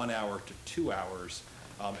from 1 hour to 2 hours,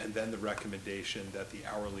 and then the recommendation that the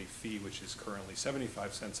hourly fee, which is currently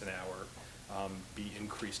 75 cents an hour, be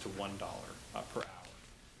increased to $1 per hour.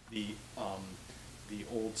 The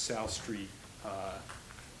Old South Street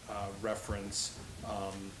reference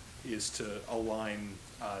is to align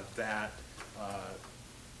that.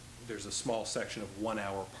 There's a small section of 1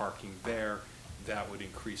 hour parking there. That would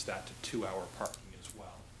increase that to 2 hour parking as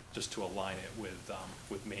well, just to align it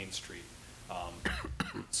with Main Street.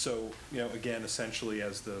 So, again, essentially,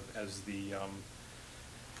 as the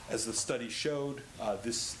study showed,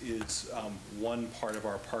 this is one part of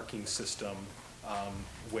our parking system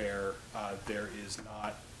where there is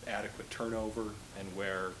not adequate turnover, and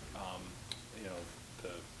where the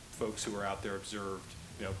folks who are out there observed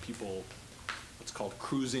people, what's called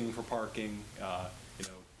cruising for parking,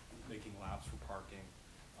 making laps for parking.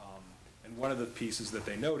 And one of the pieces that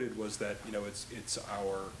they noted was that it's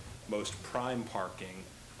our most prime parking.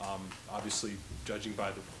 Obviously, judging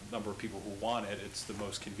by the number of people who want it, it's the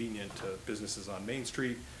most convenient to businesses on Main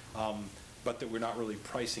Street, but that we're not really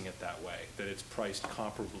pricing it that way, that it's priced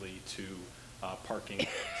comparably to parking on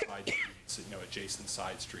side streets, adjacent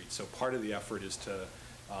side streets. So part of the effort is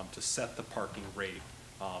to set the parking rate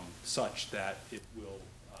such that it will,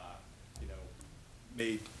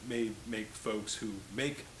 make folks who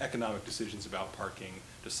make economic decisions about parking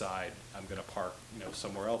decide, I'm going to park,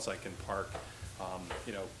 somewhere else. I can park,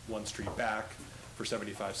 one street back for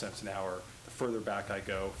 75 cents an hour. The further back I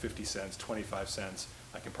go, 50 cents, 25 cents,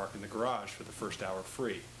 I can park in the garage for the first hour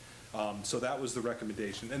free. So that was the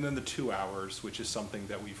recommendation. And then the 2 hours, which is something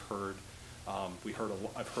that we've heard.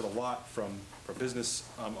 I've heard a lot from business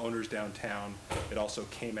owners downtown. It also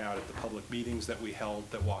came out at the public meetings that we held,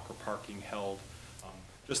 that Walker Parking held.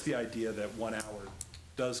 Just the idea that 1 hour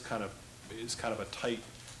is kind of a tight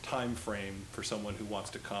time frame for someone who wants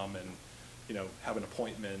to come and have an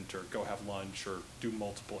appointment or go have lunch or do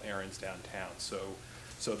multiple errands downtown.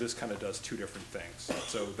 So this kind of does two different things.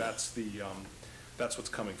 So that's what's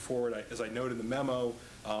coming forward. As I noted in the memo,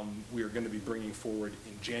 we are going to be bringing forward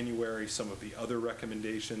in January some of the other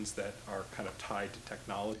recommendations that are kind of tied to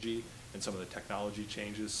technology and some of the technology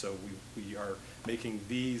changes. So we are making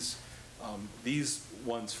these These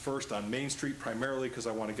ones first on Main Street, primarily because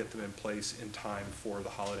I want to get them in place in time for the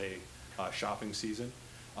holiday shopping season,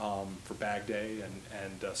 for Bag Day,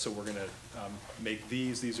 and so we're going to make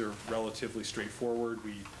these. These are relatively straightforward.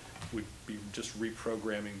 We would be just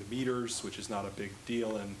reprogramming the meters, which is not a big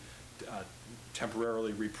deal, and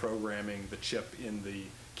temporarily reprogramming the chip in the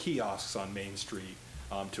kiosks on Main Street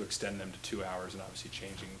to extend them to 2 hours, and obviously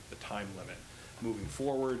changing the time limit. Moving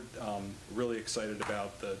forward, really excited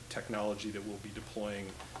about the technology that we'll be deploying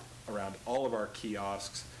around all of our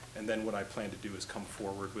kiosks, and then what I plan to do is come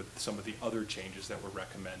forward with some of the other changes that were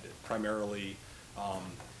recommended, primarily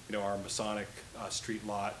our Masonic street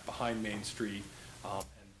lot behind Main Street, and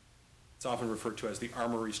it's often referred to as the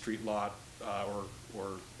Armory Street lot,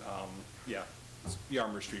 the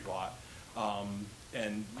Armory Street lot,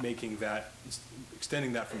 and making that,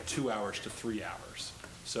 extending that from 2 hours to 3 hours.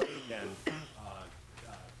 So again,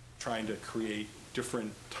 trying to create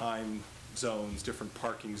different time zones, different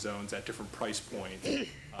parking zones at different price points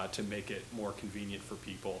to make it more convenient for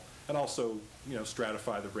people, and also,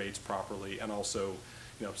 stratify the rates properly, and also,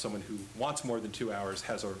 someone who wants more than 2 hours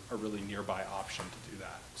has a really nearby option to do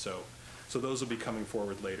that. So those will be coming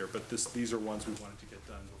forward later, but these are ones we wanted to get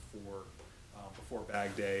done before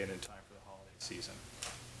Bag Day and in time for the holiday season.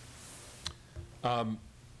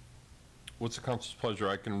 What's the council's pleasure?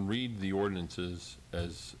 I can read the ordinances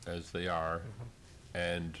as they are,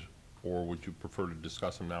 or would you prefer to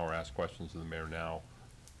discuss them now or ask questions of the mayor now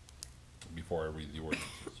before I read the ordinances?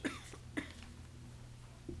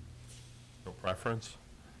 No preference?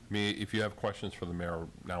 I mean, if you have questions for the mayor,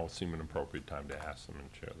 now would seem an appropriate time to ask them and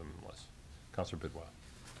share them, unless. Councilor Bidwell.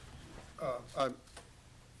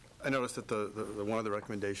 I noticed that the one of the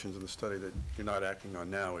recommendations in the study that you're not acting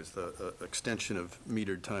on now is the extension of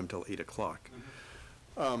metered time till 8 o'clock.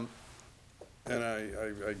 And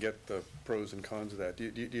I get the pros and cons of that.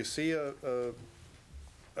 Do you see a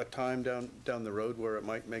time down the road where it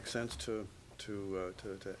might make sense to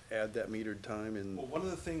add that metered time in? Well, one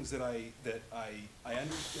of the things that I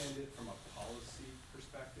understand it from a policy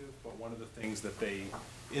perspective, but one of the things that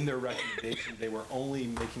in their recommendation, they were only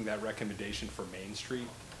making that recommendation for Main Street.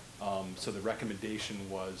 So the recommendation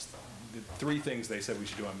was the 3 things they said we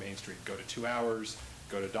should do on Main Street: go to 2 hours,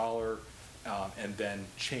 go to $1, and then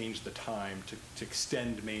change the time to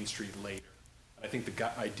extend Main Street later. I think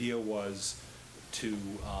the idea was to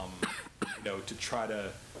to try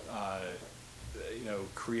to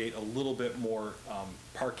create a little bit more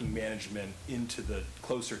parking management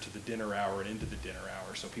closer to the dinner hour and into the dinner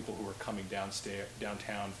hour, so people who are coming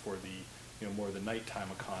downtown for the more the nighttime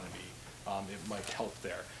economy, it might help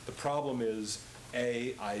there. The problem is,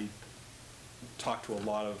 I talked to a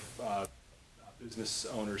lot of business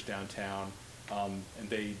owners downtown, and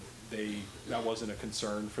that wasn't a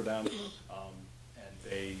concern for them,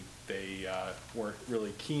 and they weren't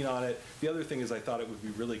really keen on it. The other thing is, I thought it would be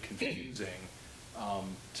really confusing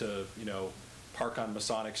to park on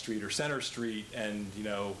Masonic Street or Center Street, and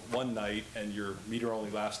one night, and your meter only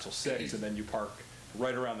lasts till 6, and then you park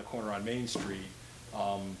right around the corner on Main Street,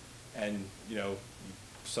 and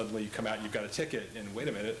suddenly you come out and you've got a ticket, and wait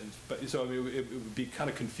a minute. So I mean, it would be kind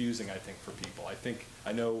of confusing, I think, for people.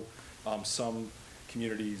 I know some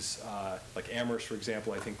communities, like Amherst, for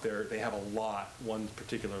example, I think they have one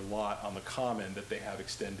particular lot on the common that they have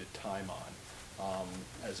extended time on,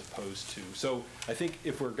 as opposed to. So I think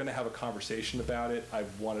if we're going to have a conversation about it, I'd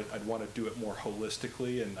want to do it more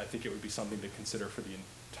holistically, and I think it would be something to consider for the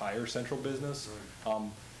entire central business. Right.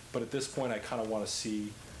 But at this point, I kind of want to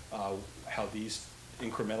see how these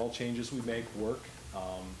incremental changes we make work.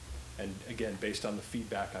 And again, based on the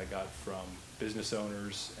feedback I got from business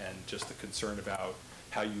owners and just the concern about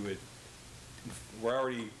how we're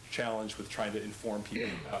already challenged with trying to inform people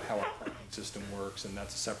about how our parking system works, and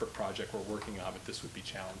that's a separate project we're working on, but this would be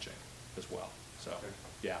challenging as well. So,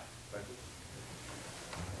 yeah. Thank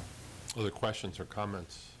you. Other questions or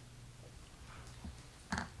comments?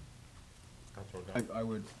 I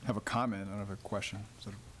would have a comment, I don't have a question.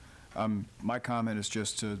 My comment is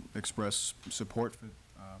just to express support for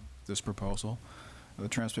this proposal. The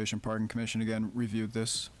Transportation Parking Commission, again, reviewed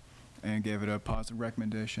this and gave it a positive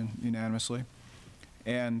recommendation unanimously.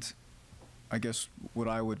 And I guess what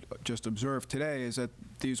I would just observe today is that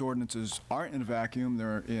these ordinances aren't in a vacuum.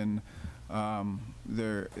 They're in,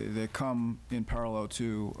 they come in parallel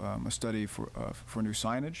to a study for new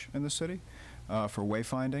signage in the city, for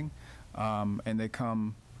wayfinding, and they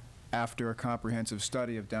come after a comprehensive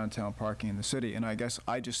study of downtown parking in the city. And I guess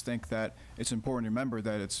I just think that it's important to remember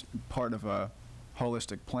that it's part of a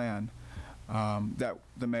holistic plan that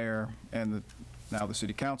the mayor and now the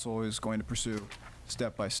city council is going to pursue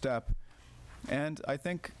step by step. And I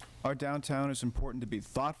think our downtown is important to be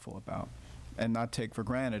thoughtful about and not take for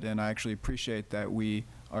granted. And I actually appreciate that we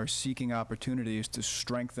are seeking opportunities to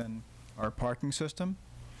strengthen our parking system.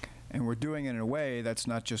 And we're doing it in a way that's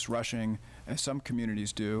not just rushing, as some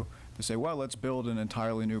communities do, to say, well, let's build an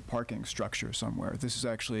entirely new parking structure somewhere. This is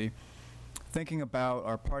actually thinking about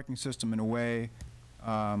our parking system in a way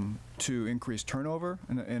to increase turnover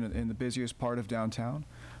in the busiest part of downtown,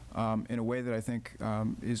 in a way that I think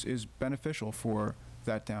is beneficial for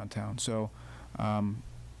that downtown. So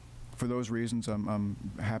for those reasons, I'm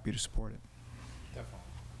happy to support it. Definitely,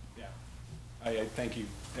 yeah. I thank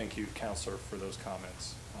you, Counselor, for those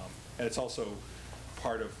comments. And it's also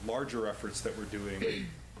part of larger efforts that we're doing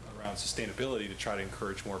around sustainability to try to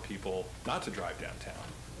encourage more people not to drive downtown,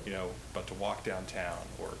 you know, but to walk downtown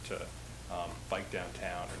or to bike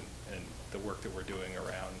downtown, and the work that we're doing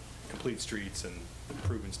around complete streets and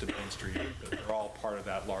improvements to Main Street. They're all part of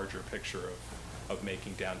that larger picture of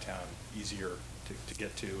making downtown easier to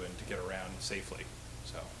get to and to get around safely.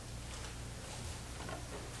 So,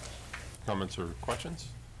 Comments or questions?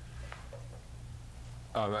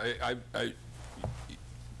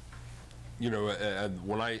 You know,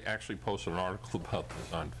 when I actually posted an article about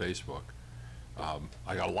this on Facebook,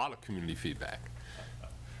 I got a lot of community feedback.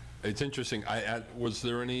 It's interesting. Was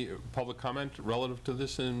there any public comment relative to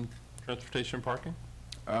this in transportation parking?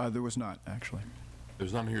 There was not, actually.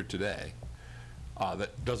 There's none here today.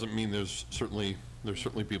 That doesn't mean there's certainly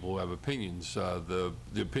people who have opinions. The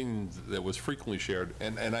opinion that was frequently shared,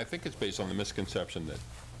 and I think it's based on the misconception that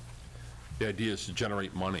the idea is to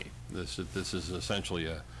generate money. This is essentially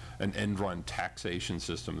an end-run taxation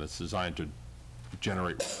system that's designed to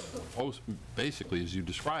generate, basically, as you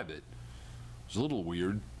describe it. It's a little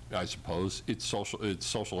weird, I suppose. It's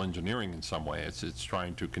social engineering in some way. It's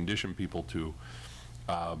trying to condition people to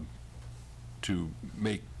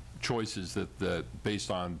make choices that based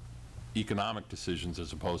on economic decisions,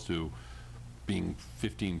 as opposed to being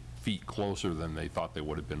 15 feet closer than they thought they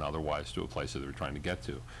would have been otherwise to a place that they were trying to get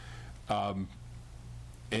to.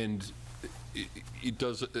 And it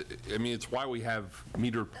does, I mean, it's why we have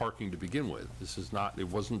metered parking to begin with. This is not, it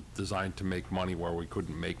wasn't designed to make money where we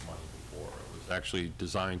couldn't make money before. It was actually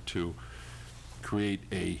designed to create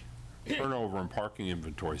a turnover in parking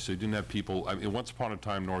inventory, so you didn't have people, I mean, once upon a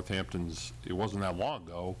time, Northampton's, it wasn't that long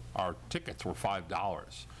ago, our tickets were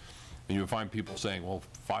 $5. And you would find people saying, well,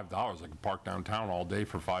 $5, I can park downtown all day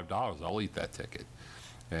for $5, I'll eat that ticket.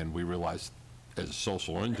 And we realized, as a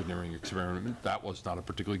social engineering experiment, that was not a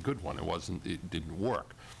particularly good one. It didn't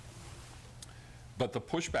work. But the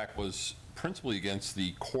pushback was principally against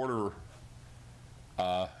the quarter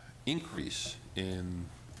increase in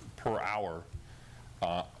per hour.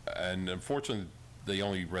 And unfortunately, they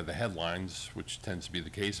only read the headlines, which tends to be the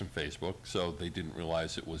case in Facebook, so they didn't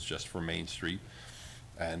realize it was just for Main Street.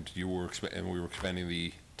 And we were expanding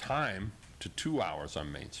the time to 2 hours on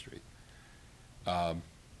Main Street.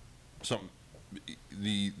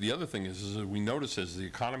 The other thing is that we notice as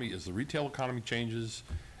the retail economy changes,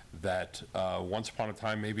 that once upon a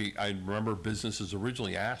time, maybe I remember businesses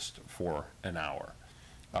originally asked for an hour.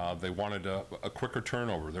 They wanted a quicker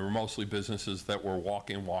turnover. There were mostly businesses that were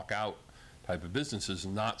walk-in, walk-out type of businesses,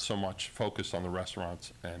 not so much focused on the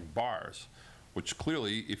restaurants and bars, which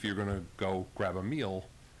clearly, if you're going to go grab a meal,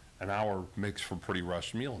 an hour makes for a pretty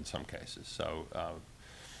rushed meal in some cases. So,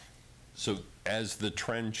 so as the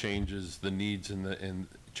trend changes, the needs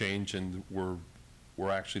change, and we're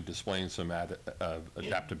actually displaying some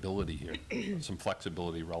adaptability here, some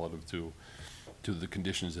flexibility relative to the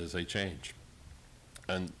conditions as they change.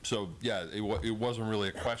 And so, yeah, it wasn't really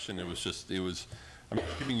a question. It was I'm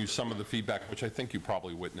giving you some of the feedback, which I think you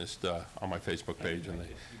probably witnessed on my Facebook page. And I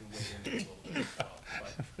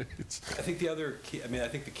think the other key, I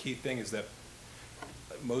think the key thing is that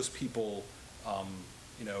most people, I've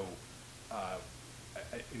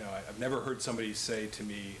never heard somebody say to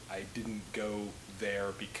me, I didn't go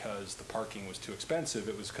there because the parking was too expensive.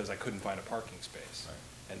 It was because I couldn't find a parking space. Right.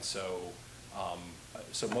 And so,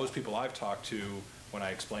 so most people I've talked to, when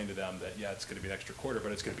I explain to them that, yeah, it's going to be an extra quarter,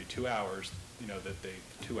 but it's going to be 2 hours, that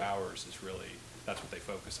 2 hours is really, that's what they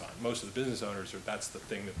focus on. Most of the business owners, that's the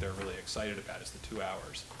thing that they're really excited about, is the 2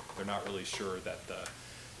 hours. They're not really sure that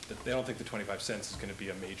they don't think the 25 cents is going to be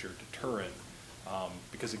a major deterrent,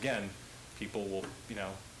 because again, people will,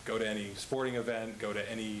 go to any sporting event, go to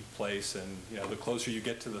any place, and, the closer you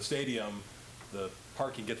get to the stadium, the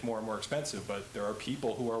parking gets more and more expensive, but there are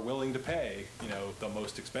people who are willing to pay, the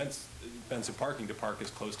most expensive parking to park as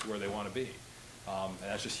close to where they want to be. And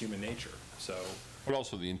that's just human nature. So, but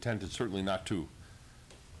also the intent is certainly not to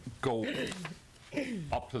go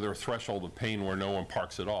up to their threshold of pain where no one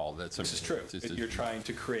parks at all. That's, This is true. You're trying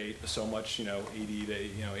to create so much, 80 to,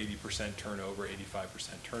 80% turnover,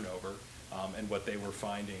 85% turnover. And what they were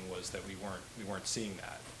finding was that we weren't seeing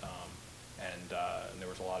that. And there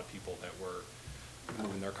was a lot of people that were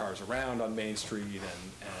moving their cars around on Main Street,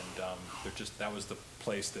 and that was the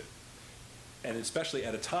place that, and especially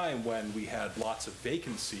at a time when we had lots of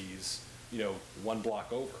vacancies, one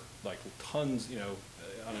block over, like tons,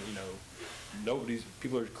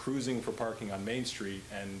 people are cruising for parking on Main Street,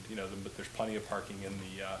 and, there's plenty of parking in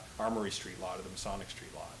the Armory Street lot or the Masonic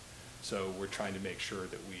Street lot. So we're trying to make sure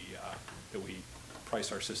that we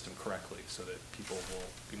price our system correctly so that people will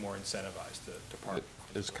be more incentivized to park.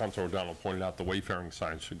 As Councilor O'Donnell pointed out, the wayfaring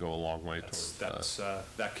signs should go a long way towards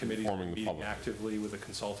That committee's informing the meeting public. actively with a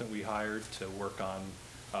consultant we hired to work on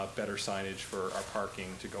better signage for our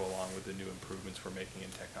parking to go along with the new improvements we're making in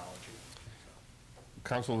technology.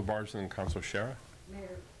 Councilor Labarge and Councilor Shara?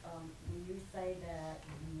 Mayor, when you say that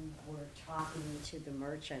you were talking to the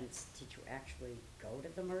merchants, did you actually go to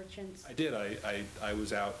the merchants? I did. I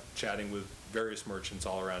was out chatting with various merchants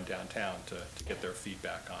all around downtown to get their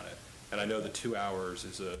feedback on it. And I know the 2 hours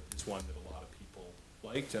is one that a lot of people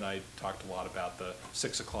liked, and I talked a lot about the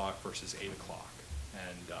 6 o'clock versus 8 o'clock.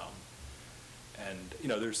 And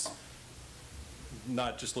there's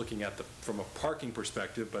not just looking at from a parking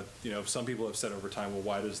perspective, but some people have said over time, well,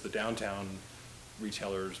 why does the downtown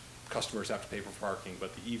customers have to pay for parking,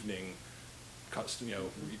 but the evening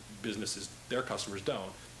businesses, their customers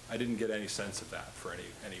don't? I didn't get any sense of that for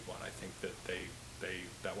anyone. I think that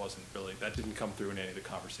that didn't come through in any of the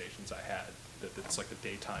conversations I had, that it's like a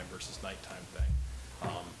daytime versus nighttime thing.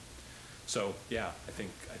 So yeah, I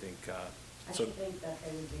think I think that they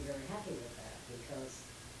would be very happy with that, because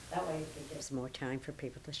that way it gives more time for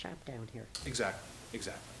people to shop down here. Exactly,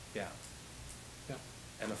 yeah.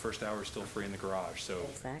 And the first hour is still free in the garage, so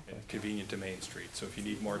Exactly. and convenient to Main Street. So if you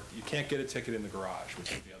need more, you can't get a ticket in the garage,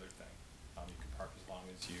 which is the other thing. You can park as long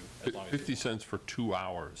as you 50 cents for 2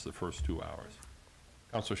 hours, the first 2 hours.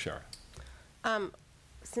 Councilor Shara?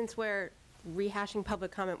 Since we're rehashing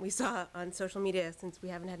public comment we saw on social media, since we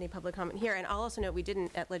haven't had any public comment here, and I'll also note we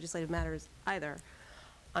didn't at Legislative Matters either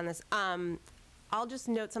on this. I'll just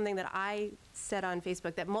note something that I said on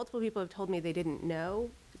Facebook that multiple people have told me they didn't know,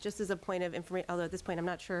 just as a point of information, although at this point I'm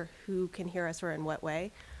not sure who can hear us or in what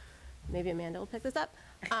way. Maybe Amanda will pick this up.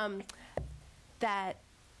 That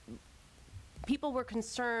people were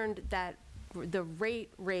concerned that the rate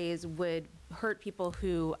raise would hurt people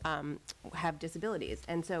who have disabilities.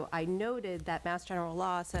 And so I noted that Mass General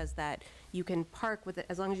Law says that you can park with it,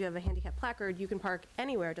 as long as you have a handicap placard, you can park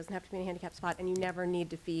anywhere. It doesn't have to be in a handicap spot, and you never need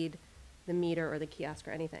to feed the meter or the kiosk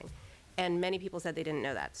or anything. And many people said they didn't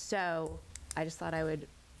know that. So I just thought I would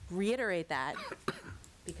reiterate that,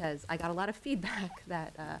 because I got a lot of feedback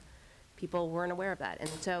that people weren't aware of that. And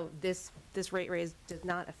so this rate raise does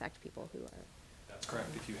not affect people who are. That's correct.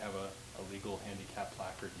 If you have a legal handicap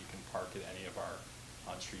placard, you can park at any of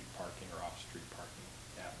our on-street parking or off-street parking.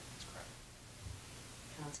 Yeah, that's correct.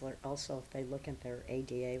 Counselor, also, if they look at their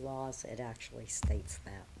ADA laws, it actually states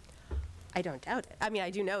that. I don't doubt it. I mean, I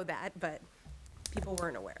do know that, but people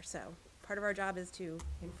weren't aware. So part of our job is to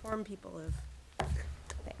inform people of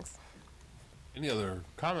things. Any other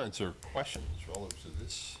comments or questions relative to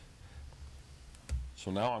this? So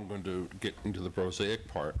now I'm going to get into the prosaic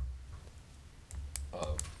part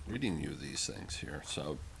of reading you these things here.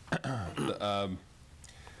 So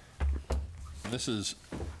this is,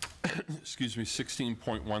 excuse me,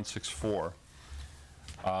 16.164.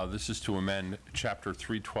 This is to amend Chapter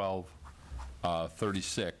 312,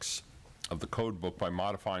 36 of the Code Book by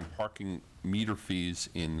modifying parking meter fees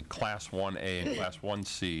in Class 1A and Class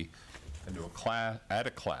 1C, and to add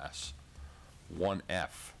a Class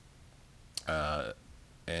 1F,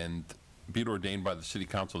 and be it ordained by the City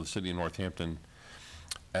Council of the City of Northampton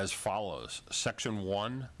as follows. Section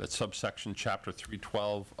 1, that subsection Chapter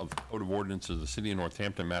 312 of the Code of Ordinances of the City of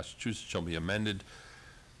Northampton, Massachusetts, shall be amended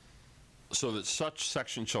so that such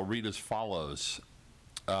section shall read as follows.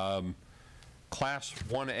 Class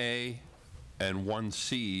 1A and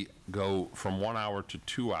 1C go from 1 hour to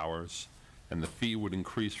 2 hours, and the fee would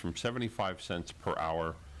increase from 75 cents per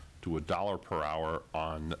hour to $1 per hour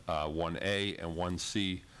on 1A, and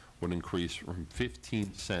 1C would increase from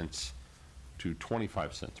 15 cents to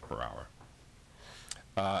 25 cents per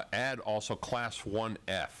hour. Add also Class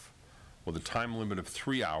 1F with a time limit of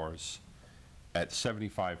 3 hours at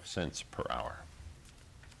 75 cents per hour.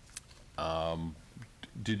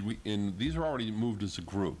 These are already moved as a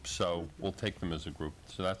group, so we'll take them as a group.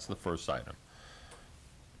 So that's the first item.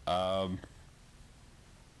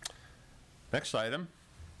 Next item,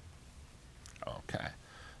 Okay.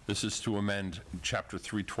 This is to amend Chapter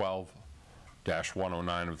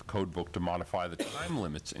 312-109 of the Code Book to modify the time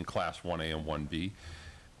limits in Class 1A and 1B.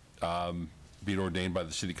 Be it ordained by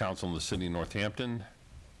the City Council of the City of Northampton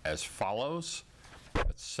as follows.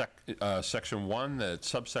 Section 1, that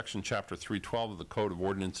subsection Chapter 312 of the Code of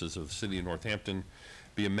Ordinances of the City of Northampton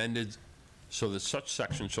be amended so that such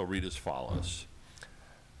section shall read as follows.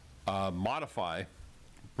 Modify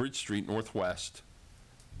Bridge Street Northwest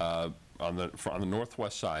on the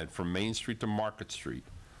northwest side from Main Street to Market Street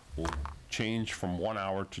will change from 1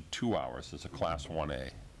 hour to 2 hours as a Class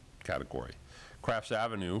 1A category. Crafts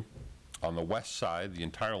Avenue on the west side, the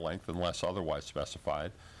entire length unless otherwise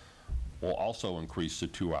specified, will also increase to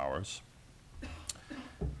 2 hours.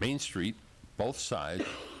 Main Street, both sides,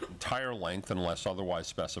 entire length unless otherwise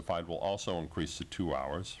specified, will also increase to 2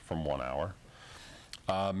 hours from 1 hour.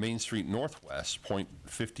 Main Street Northwest, point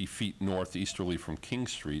 50 feet northeasterly from King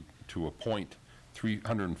Street to a point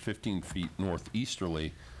 315 feet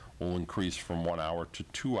northeasterly, will increase from 1 hour to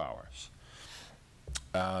 2 hours.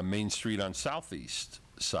 Main Street on southeast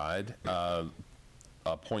side,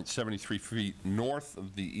 point 73 feet north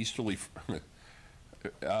of the easterly,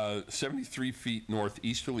 73 feet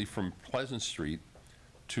northeasterly from Pleasant Street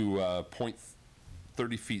to point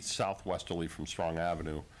 30 feet southwesterly from Strong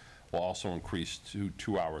Avenue, will also increase to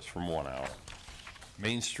 2 hours from 1 hour.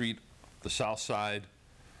 Main Street, the south side,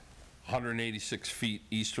 186 feet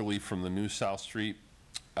easterly from the new South Street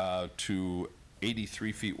to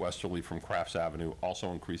 83 feet westerly from Crafts Avenue,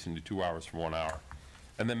 also increasing to 2 hours from 1 hour.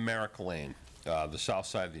 And then Merrick Lane, the south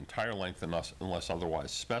side, the entire length unless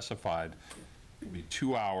otherwise specified, will be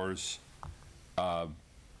 2 hours.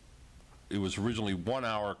 It was originally 1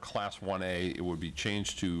 hour Class 1A. It would be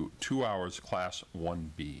changed to 2 hours Class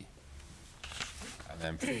 1B. And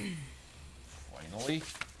then finally,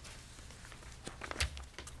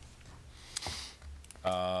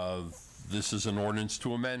 this is an ordinance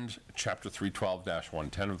to amend Chapter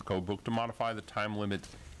 312-110 of the Code Book to modify the time limit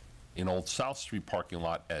in Old South Street parking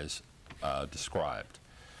lot as described.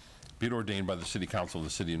 Be it ordained by the City Council of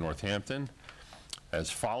the City of Northampton as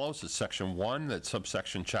follows. It's Section 1, that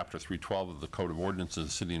subsection Chapter 312 of the Code of Ordinances of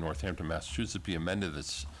the City of Northampton, Massachusetts be amended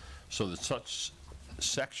so that such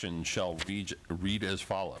section shall read as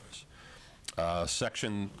follows.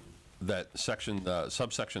 Subsection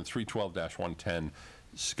 312-110,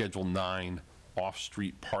 Schedule 9,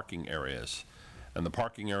 off-street parking areas. And the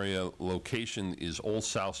parking area location is Old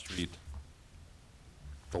South Street.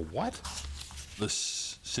 The what? The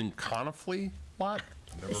Sinconifley lot?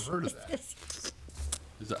 Never heard of that.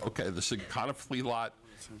 Is that okay? The Sinconifley lot,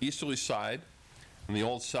 easterly side, and the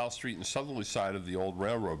Old South Street and southerly side of the old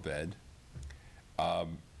railroad bed.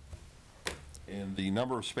 And the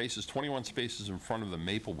number of spaces, 21 spaces in front of the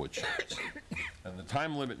Maplewood shops. And the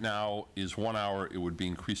time limit now is 1 hour. It would be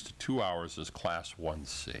increased to 2 hours as Class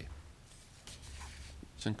 1C.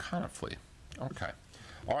 Sinconifley. Okay.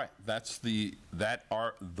 All right. Those are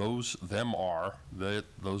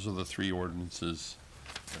the three ordinances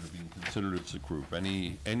that are being considered as a group.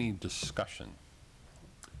 Any discussion?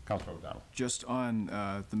 Councilor O'Donnell. Just on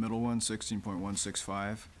the middle one,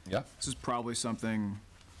 16.165. Yeah. This is probably something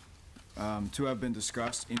to have been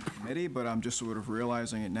discussed in committee, but I'm just sort of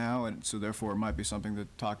realizing it now, and so therefore it might be something to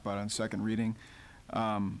talk about on second reading.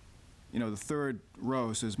 You know, the third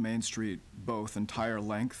row says Main Street, both entire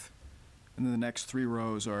length, and then the next 3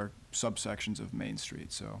 rows are subsections of Main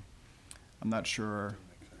Street. So I'm not sure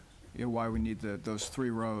why we need those 3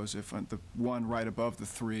 rows if the one right above the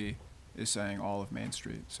 3 is saying all of Main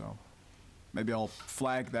Street. So maybe I'll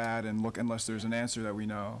flag that and look unless there's an answer that we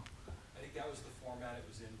know. I think that was the format it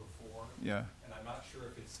was in before. Yeah. And I'm not sure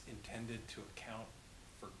if it's intended to account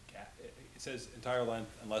for it says entire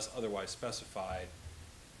length unless otherwise specified,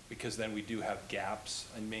 because then we do have gaps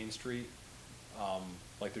in Main Street.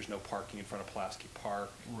 Like there's no parking in front of Pulaski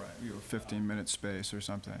Park. Right. You have a 15-minute space or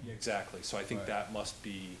something. Yeah, exactly. So I think Right. that must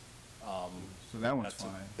be. So that one's that's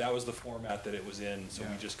fine. That was the format that it was in, so we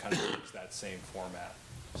Yeah. just kind of used that same format.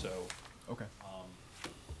 So. Okay.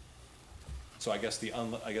 So I guess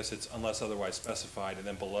it's unless otherwise specified, and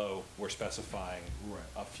then below, we're specifying Right.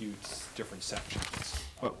 a few different sections.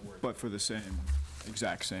 But for the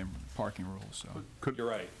exact same parking rules, so. You're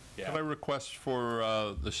right, yeah. Could I request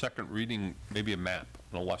for the second reading, maybe a map,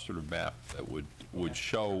 an illustrative map that would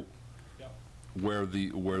show Yep. where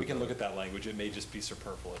We can look at that language, it may just be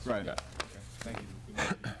superfluous. Right. Yeah. Thank you. You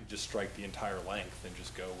could just strike the entire length and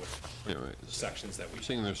just go with the sections that we. You're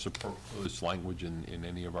saying there's superfluous language in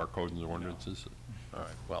any of our codes and ordinances? All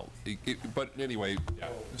right, well, but anyway, Yeah.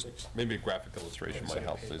 maybe a graphic illustration might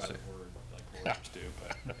help. Pay by the word, like lawyers do,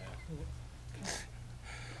 but,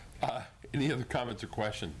 yeah. Any other comments or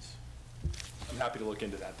questions I'm happy to look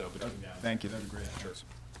into that, though, between now and Thank you, that'd be great. Sure.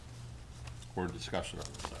 or discussion on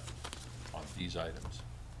this item, on these items?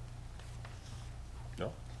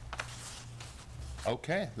 No?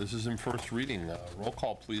 Okay, this is in first reading. Roll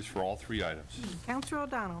call, please, for all three items. Counselor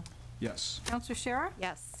O'Donnell. Yes. Counselor Shara.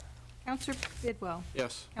 Yes. Counselor Bidwell.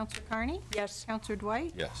 Yes. Counselor Carney. Yes. Counselor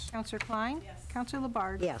Dwight. Yes. Counselor Klein. Yes. Counselor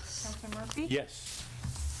Labarge. Yes. Counselor Murphy. Yes.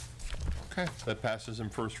 Okay, that passes in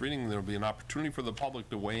first reading. There'll be an opportunity for the public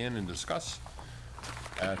to weigh in and discuss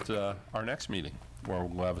at our next meeting, where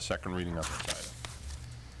we'll have a second reading of this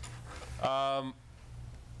item.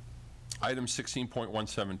 Item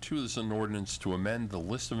 16.172, this is an ordinance to amend the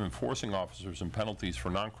list of enforcing officers and penalties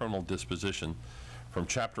for non-criminal disposition from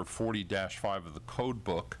Chapter 40-5 of the Code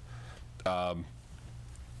Book. There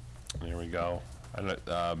we go.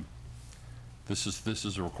 This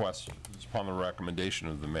is a request upon the recommendation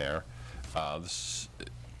of the mayor. This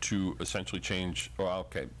to essentially change,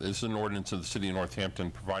 this is an ordinance of the City of Northampton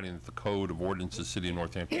providing that the Code of Ordinances of the City of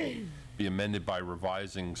Northampton be amended by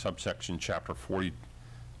revising subsection Chapter 40-5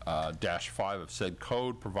 of said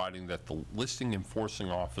code, providing that the listing enforcing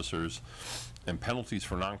officers and penalties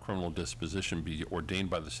for non-criminal disposition be ordained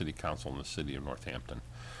by the City Council in the City of Northampton.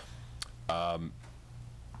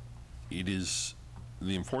 It is,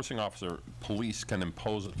 the enforcing officer, police can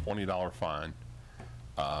impose a $20 fine,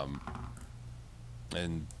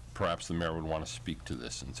 and perhaps the mayor would want to speak to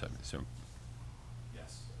this and say, so.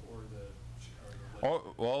 Yes, or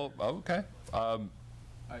Oh, well, okay. Well,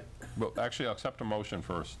 actually, I'll accept a motion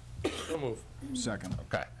first. So move. Second.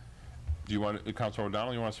 Okay. Do you want, Councilor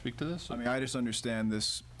O'Donnell, you want to speak to this? I mean, I just understand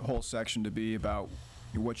this whole section to be about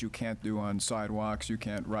what you can't do on sidewalks, you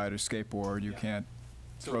can't ride a skateboard, you can't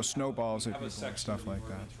throw snowballs at people and stuff like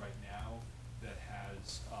that. Right now that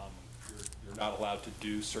has, you're not allowed to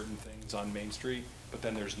do certain things on Main Street, but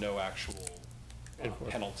then there's no actual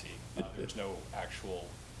penalty. There's no actual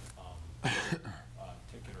ticket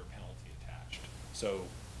or penalty attached. So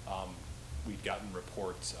we've gotten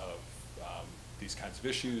reports of these kinds of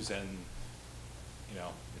issues, and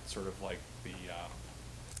it's sort of like the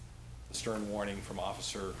stern warning from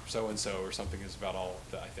officer so-and-so or something is about all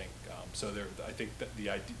that, I think. So I think that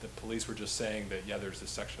the police were just saying that, yeah, there's this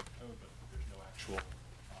section of the code, but there's no actual,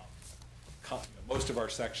 most of our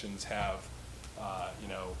sections have,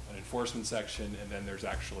 an enforcement section, and then there's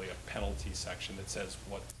actually a penalty section that says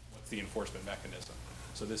what's the enforcement mechanism.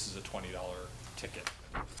 So this is a $20 ticket.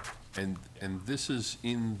 And this is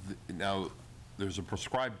now, there's a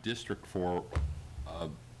prescribed district for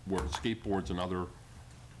where skateboards and other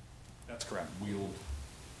That's correct. wheeled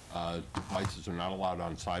devices are not allowed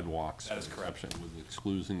on sidewalks. That is correct. With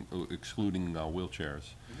excluding wheelchairs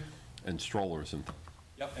and strollers and.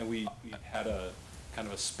 Yep, and we had a kind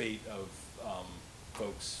of a spate of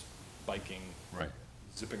folks biking, Right.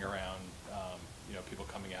 zipping around, people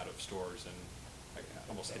coming out of stores and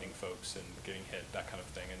almost hitting folks and getting hit, that kind of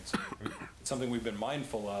thing. And so it's something we've been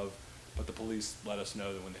mindful of, but the police let us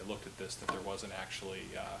know that when they looked at this, that there wasn't actually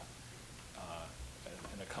an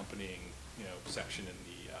accompanying, section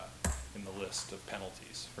in the list of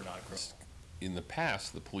penalties for non-criminal. In the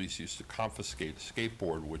past, the police used to confiscate a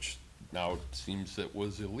skateboard, which now it seems that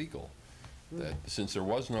was illegal. That since there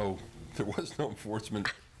was no enforcement,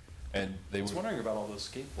 and they I was would. wondering about all those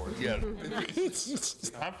skateboards. Yeah,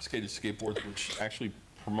 confiscated skateboards, which actually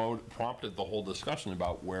prompted the whole discussion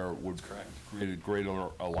about where it would create a greater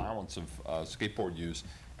allowance of skateboard use,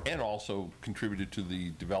 and also contributed to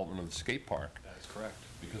the development of the skate park. That is correct.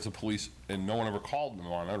 Because the police, and no one ever called them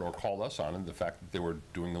on it or called us on it, the fact that they were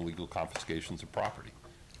doing illegal confiscations of property.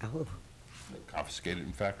 Oh. They confiscated,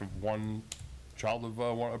 in fact, of one child of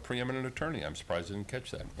a preeminent attorney. I'm surprised I didn't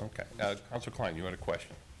catch that. Okay. Councilor Klein, you had a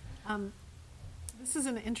question. This is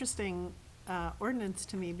an interesting ordinance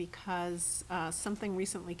to me because something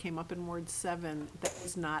recently came up in Ward 7 that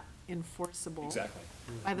was not enforceable Exactly.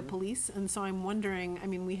 by the police. And so I'm wondering,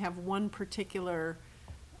 we have one particular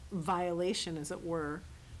violation, as it were,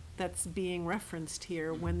 that's being referenced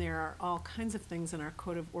here when there are all kinds of things in our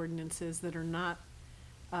code of ordinances that are not,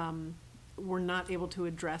 we're not able to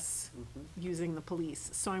address using the police.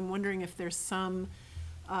 So I'm wondering if there's some,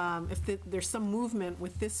 there's some movement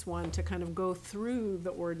with this one to kind of go through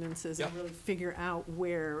the ordinances and Yep. really figure out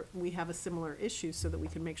where we have a similar issue so that we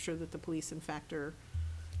can make sure that the police in fact are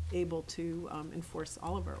able to enforce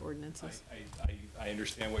all of our ordinances. I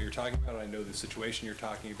understand what you're talking about. I know the situation you're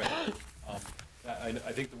talking about. I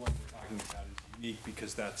think the one we're talking about is unique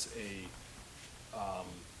because that's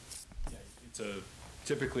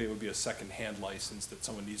typically it would be a second-hand license that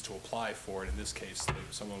someone needs to apply for, and in this case,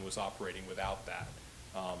 someone was operating without that.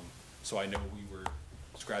 So I know we were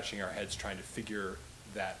scratching our heads trying to figure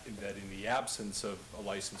that in the absence of a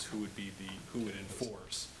license, who would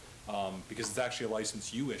enforce? Because it's actually a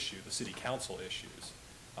license you issue, the city council issues.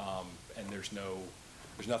 And there's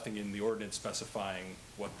nothing in the ordinance specifying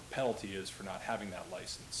what the penalty is for not having that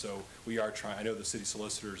license. So we are trying, I know the city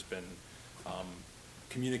solicitor's been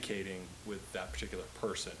communicating with that particular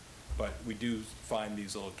person, but we do find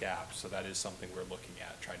these little gaps, so that is something we're looking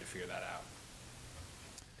at, trying to figure that out,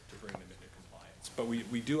 to bring them into compliance. But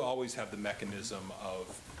we do always have the mechanism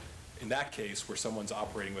of, in that case, where someone's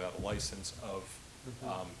operating without a license, of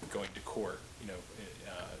going to court,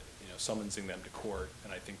 summonsing them to court,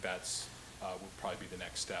 and I think that's would probably be the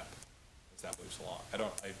next step as that moves along.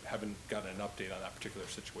 I haven't gotten an update on that particular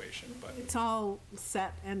situation, but It's all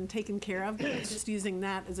set and taken care of, but I'm just using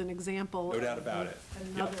that as an example. No doubt about it.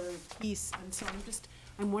 Another piece, and so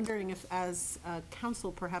I'm wondering if, as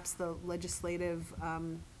council, perhaps the legislative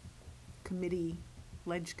committee,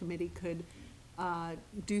 ledge committee could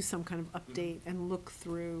do some kind of update and look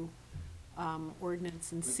through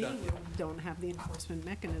ordinance and see where we don't have the enforcement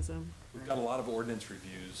mechanism. we've got a lot of ordinance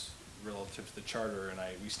reviews relative to the charter, and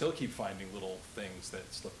we still keep finding little things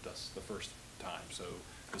that slipped us the first time. So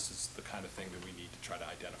this is the kind of thing that we need to try to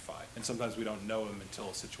identify. And sometimes we don't know them until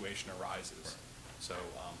a situation arises. So,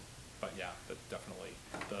 but yeah, but definitely.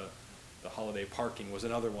 The holiday parking was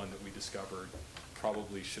another one that we discovered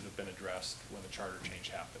probably should have been addressed when the charter change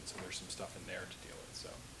happened. So there's some stuff in there to deal with, so.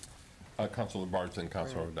 Councilor Barnes and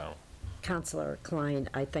Councilor O'Donnell. Councilor Klein,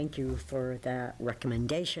 I thank you for that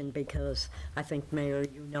recommendation, because I think, Mayor,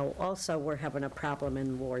 also we're having a problem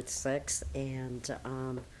in Ward 6, and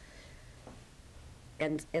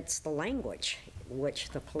it's the language,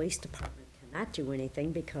 which the police department cannot do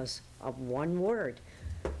anything because of one word: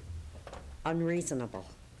 unreasonable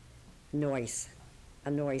noise,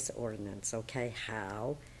 a noise ordinance, okay?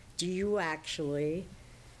 How do you actually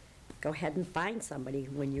go ahead and find somebody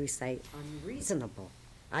when you say unreasonable?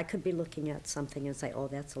 I could be looking at something and say, oh,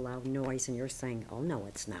 that's a loud noise, and you're saying, oh, no,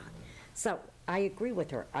 it's not. So I agree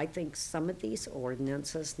with her. I think some of these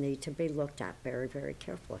ordinances need to be looked at very, very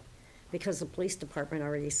carefully, because the police department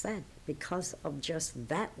already said, because of just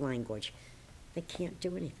that language, they can't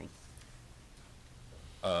do anything.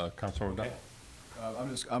 Councilor O'Donnell.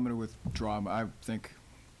 I'm going to withdraw. I think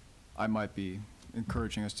I might be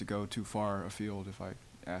encouraging us to go too far afield if I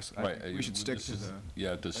ask. I think we should stick to the.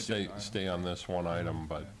 Yeah, to stay on this one item,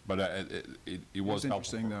 but it was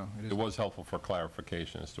helpful. Interesting, though. It was helpful for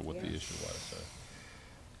clarification as to what the issue was.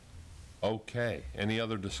 Okay, any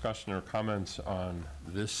other discussion or comments on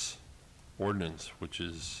this ordinance, which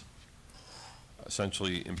is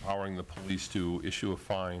essentially empowering the police to issue a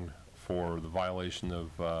fine for the violation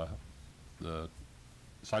of the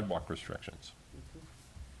sidewalk restrictions?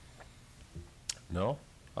 No?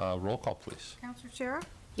 Roll call, please. Counselor Shara?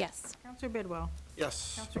 Yes. Counselor Bidwell?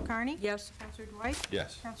 Yes. Counselor Carney? Yes. Counselor Dwight?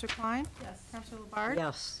 Yes. Counselor Klein? Yes. Counselor Labarge?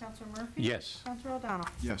 Yes. Counselor Murphy? Yes. Counselor O'Donnell?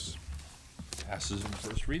 Yes. Passes in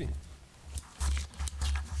first reading.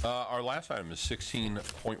 Our last item is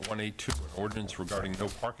 16.182, an ordinance regarding no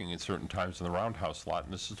parking at certain times in the Roundhouse lot,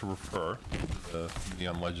 and this is to refer to the Committee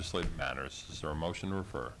on Legislative Matters. Is there a motion to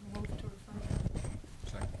refer? Move to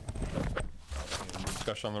refer. Any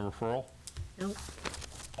discussion on the referral? No.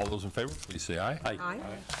 All those in favor, please say aye. Aye. Aye.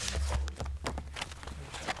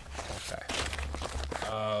 Okay.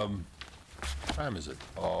 What time is it?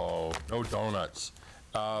 Oh, no donuts.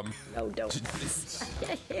 No, don't.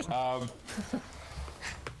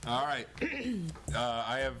 All right.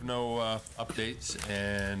 I have no updates,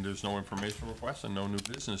 and there's no information request and no new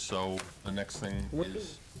business, so the next thing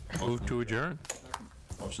is... Move to adjourn.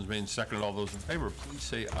 Motion's made and seconded. All those in favor, please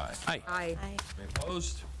say aye. Aye. Aye. Any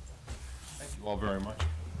opposed? Thank you all very much.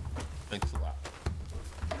 Thanks a lot.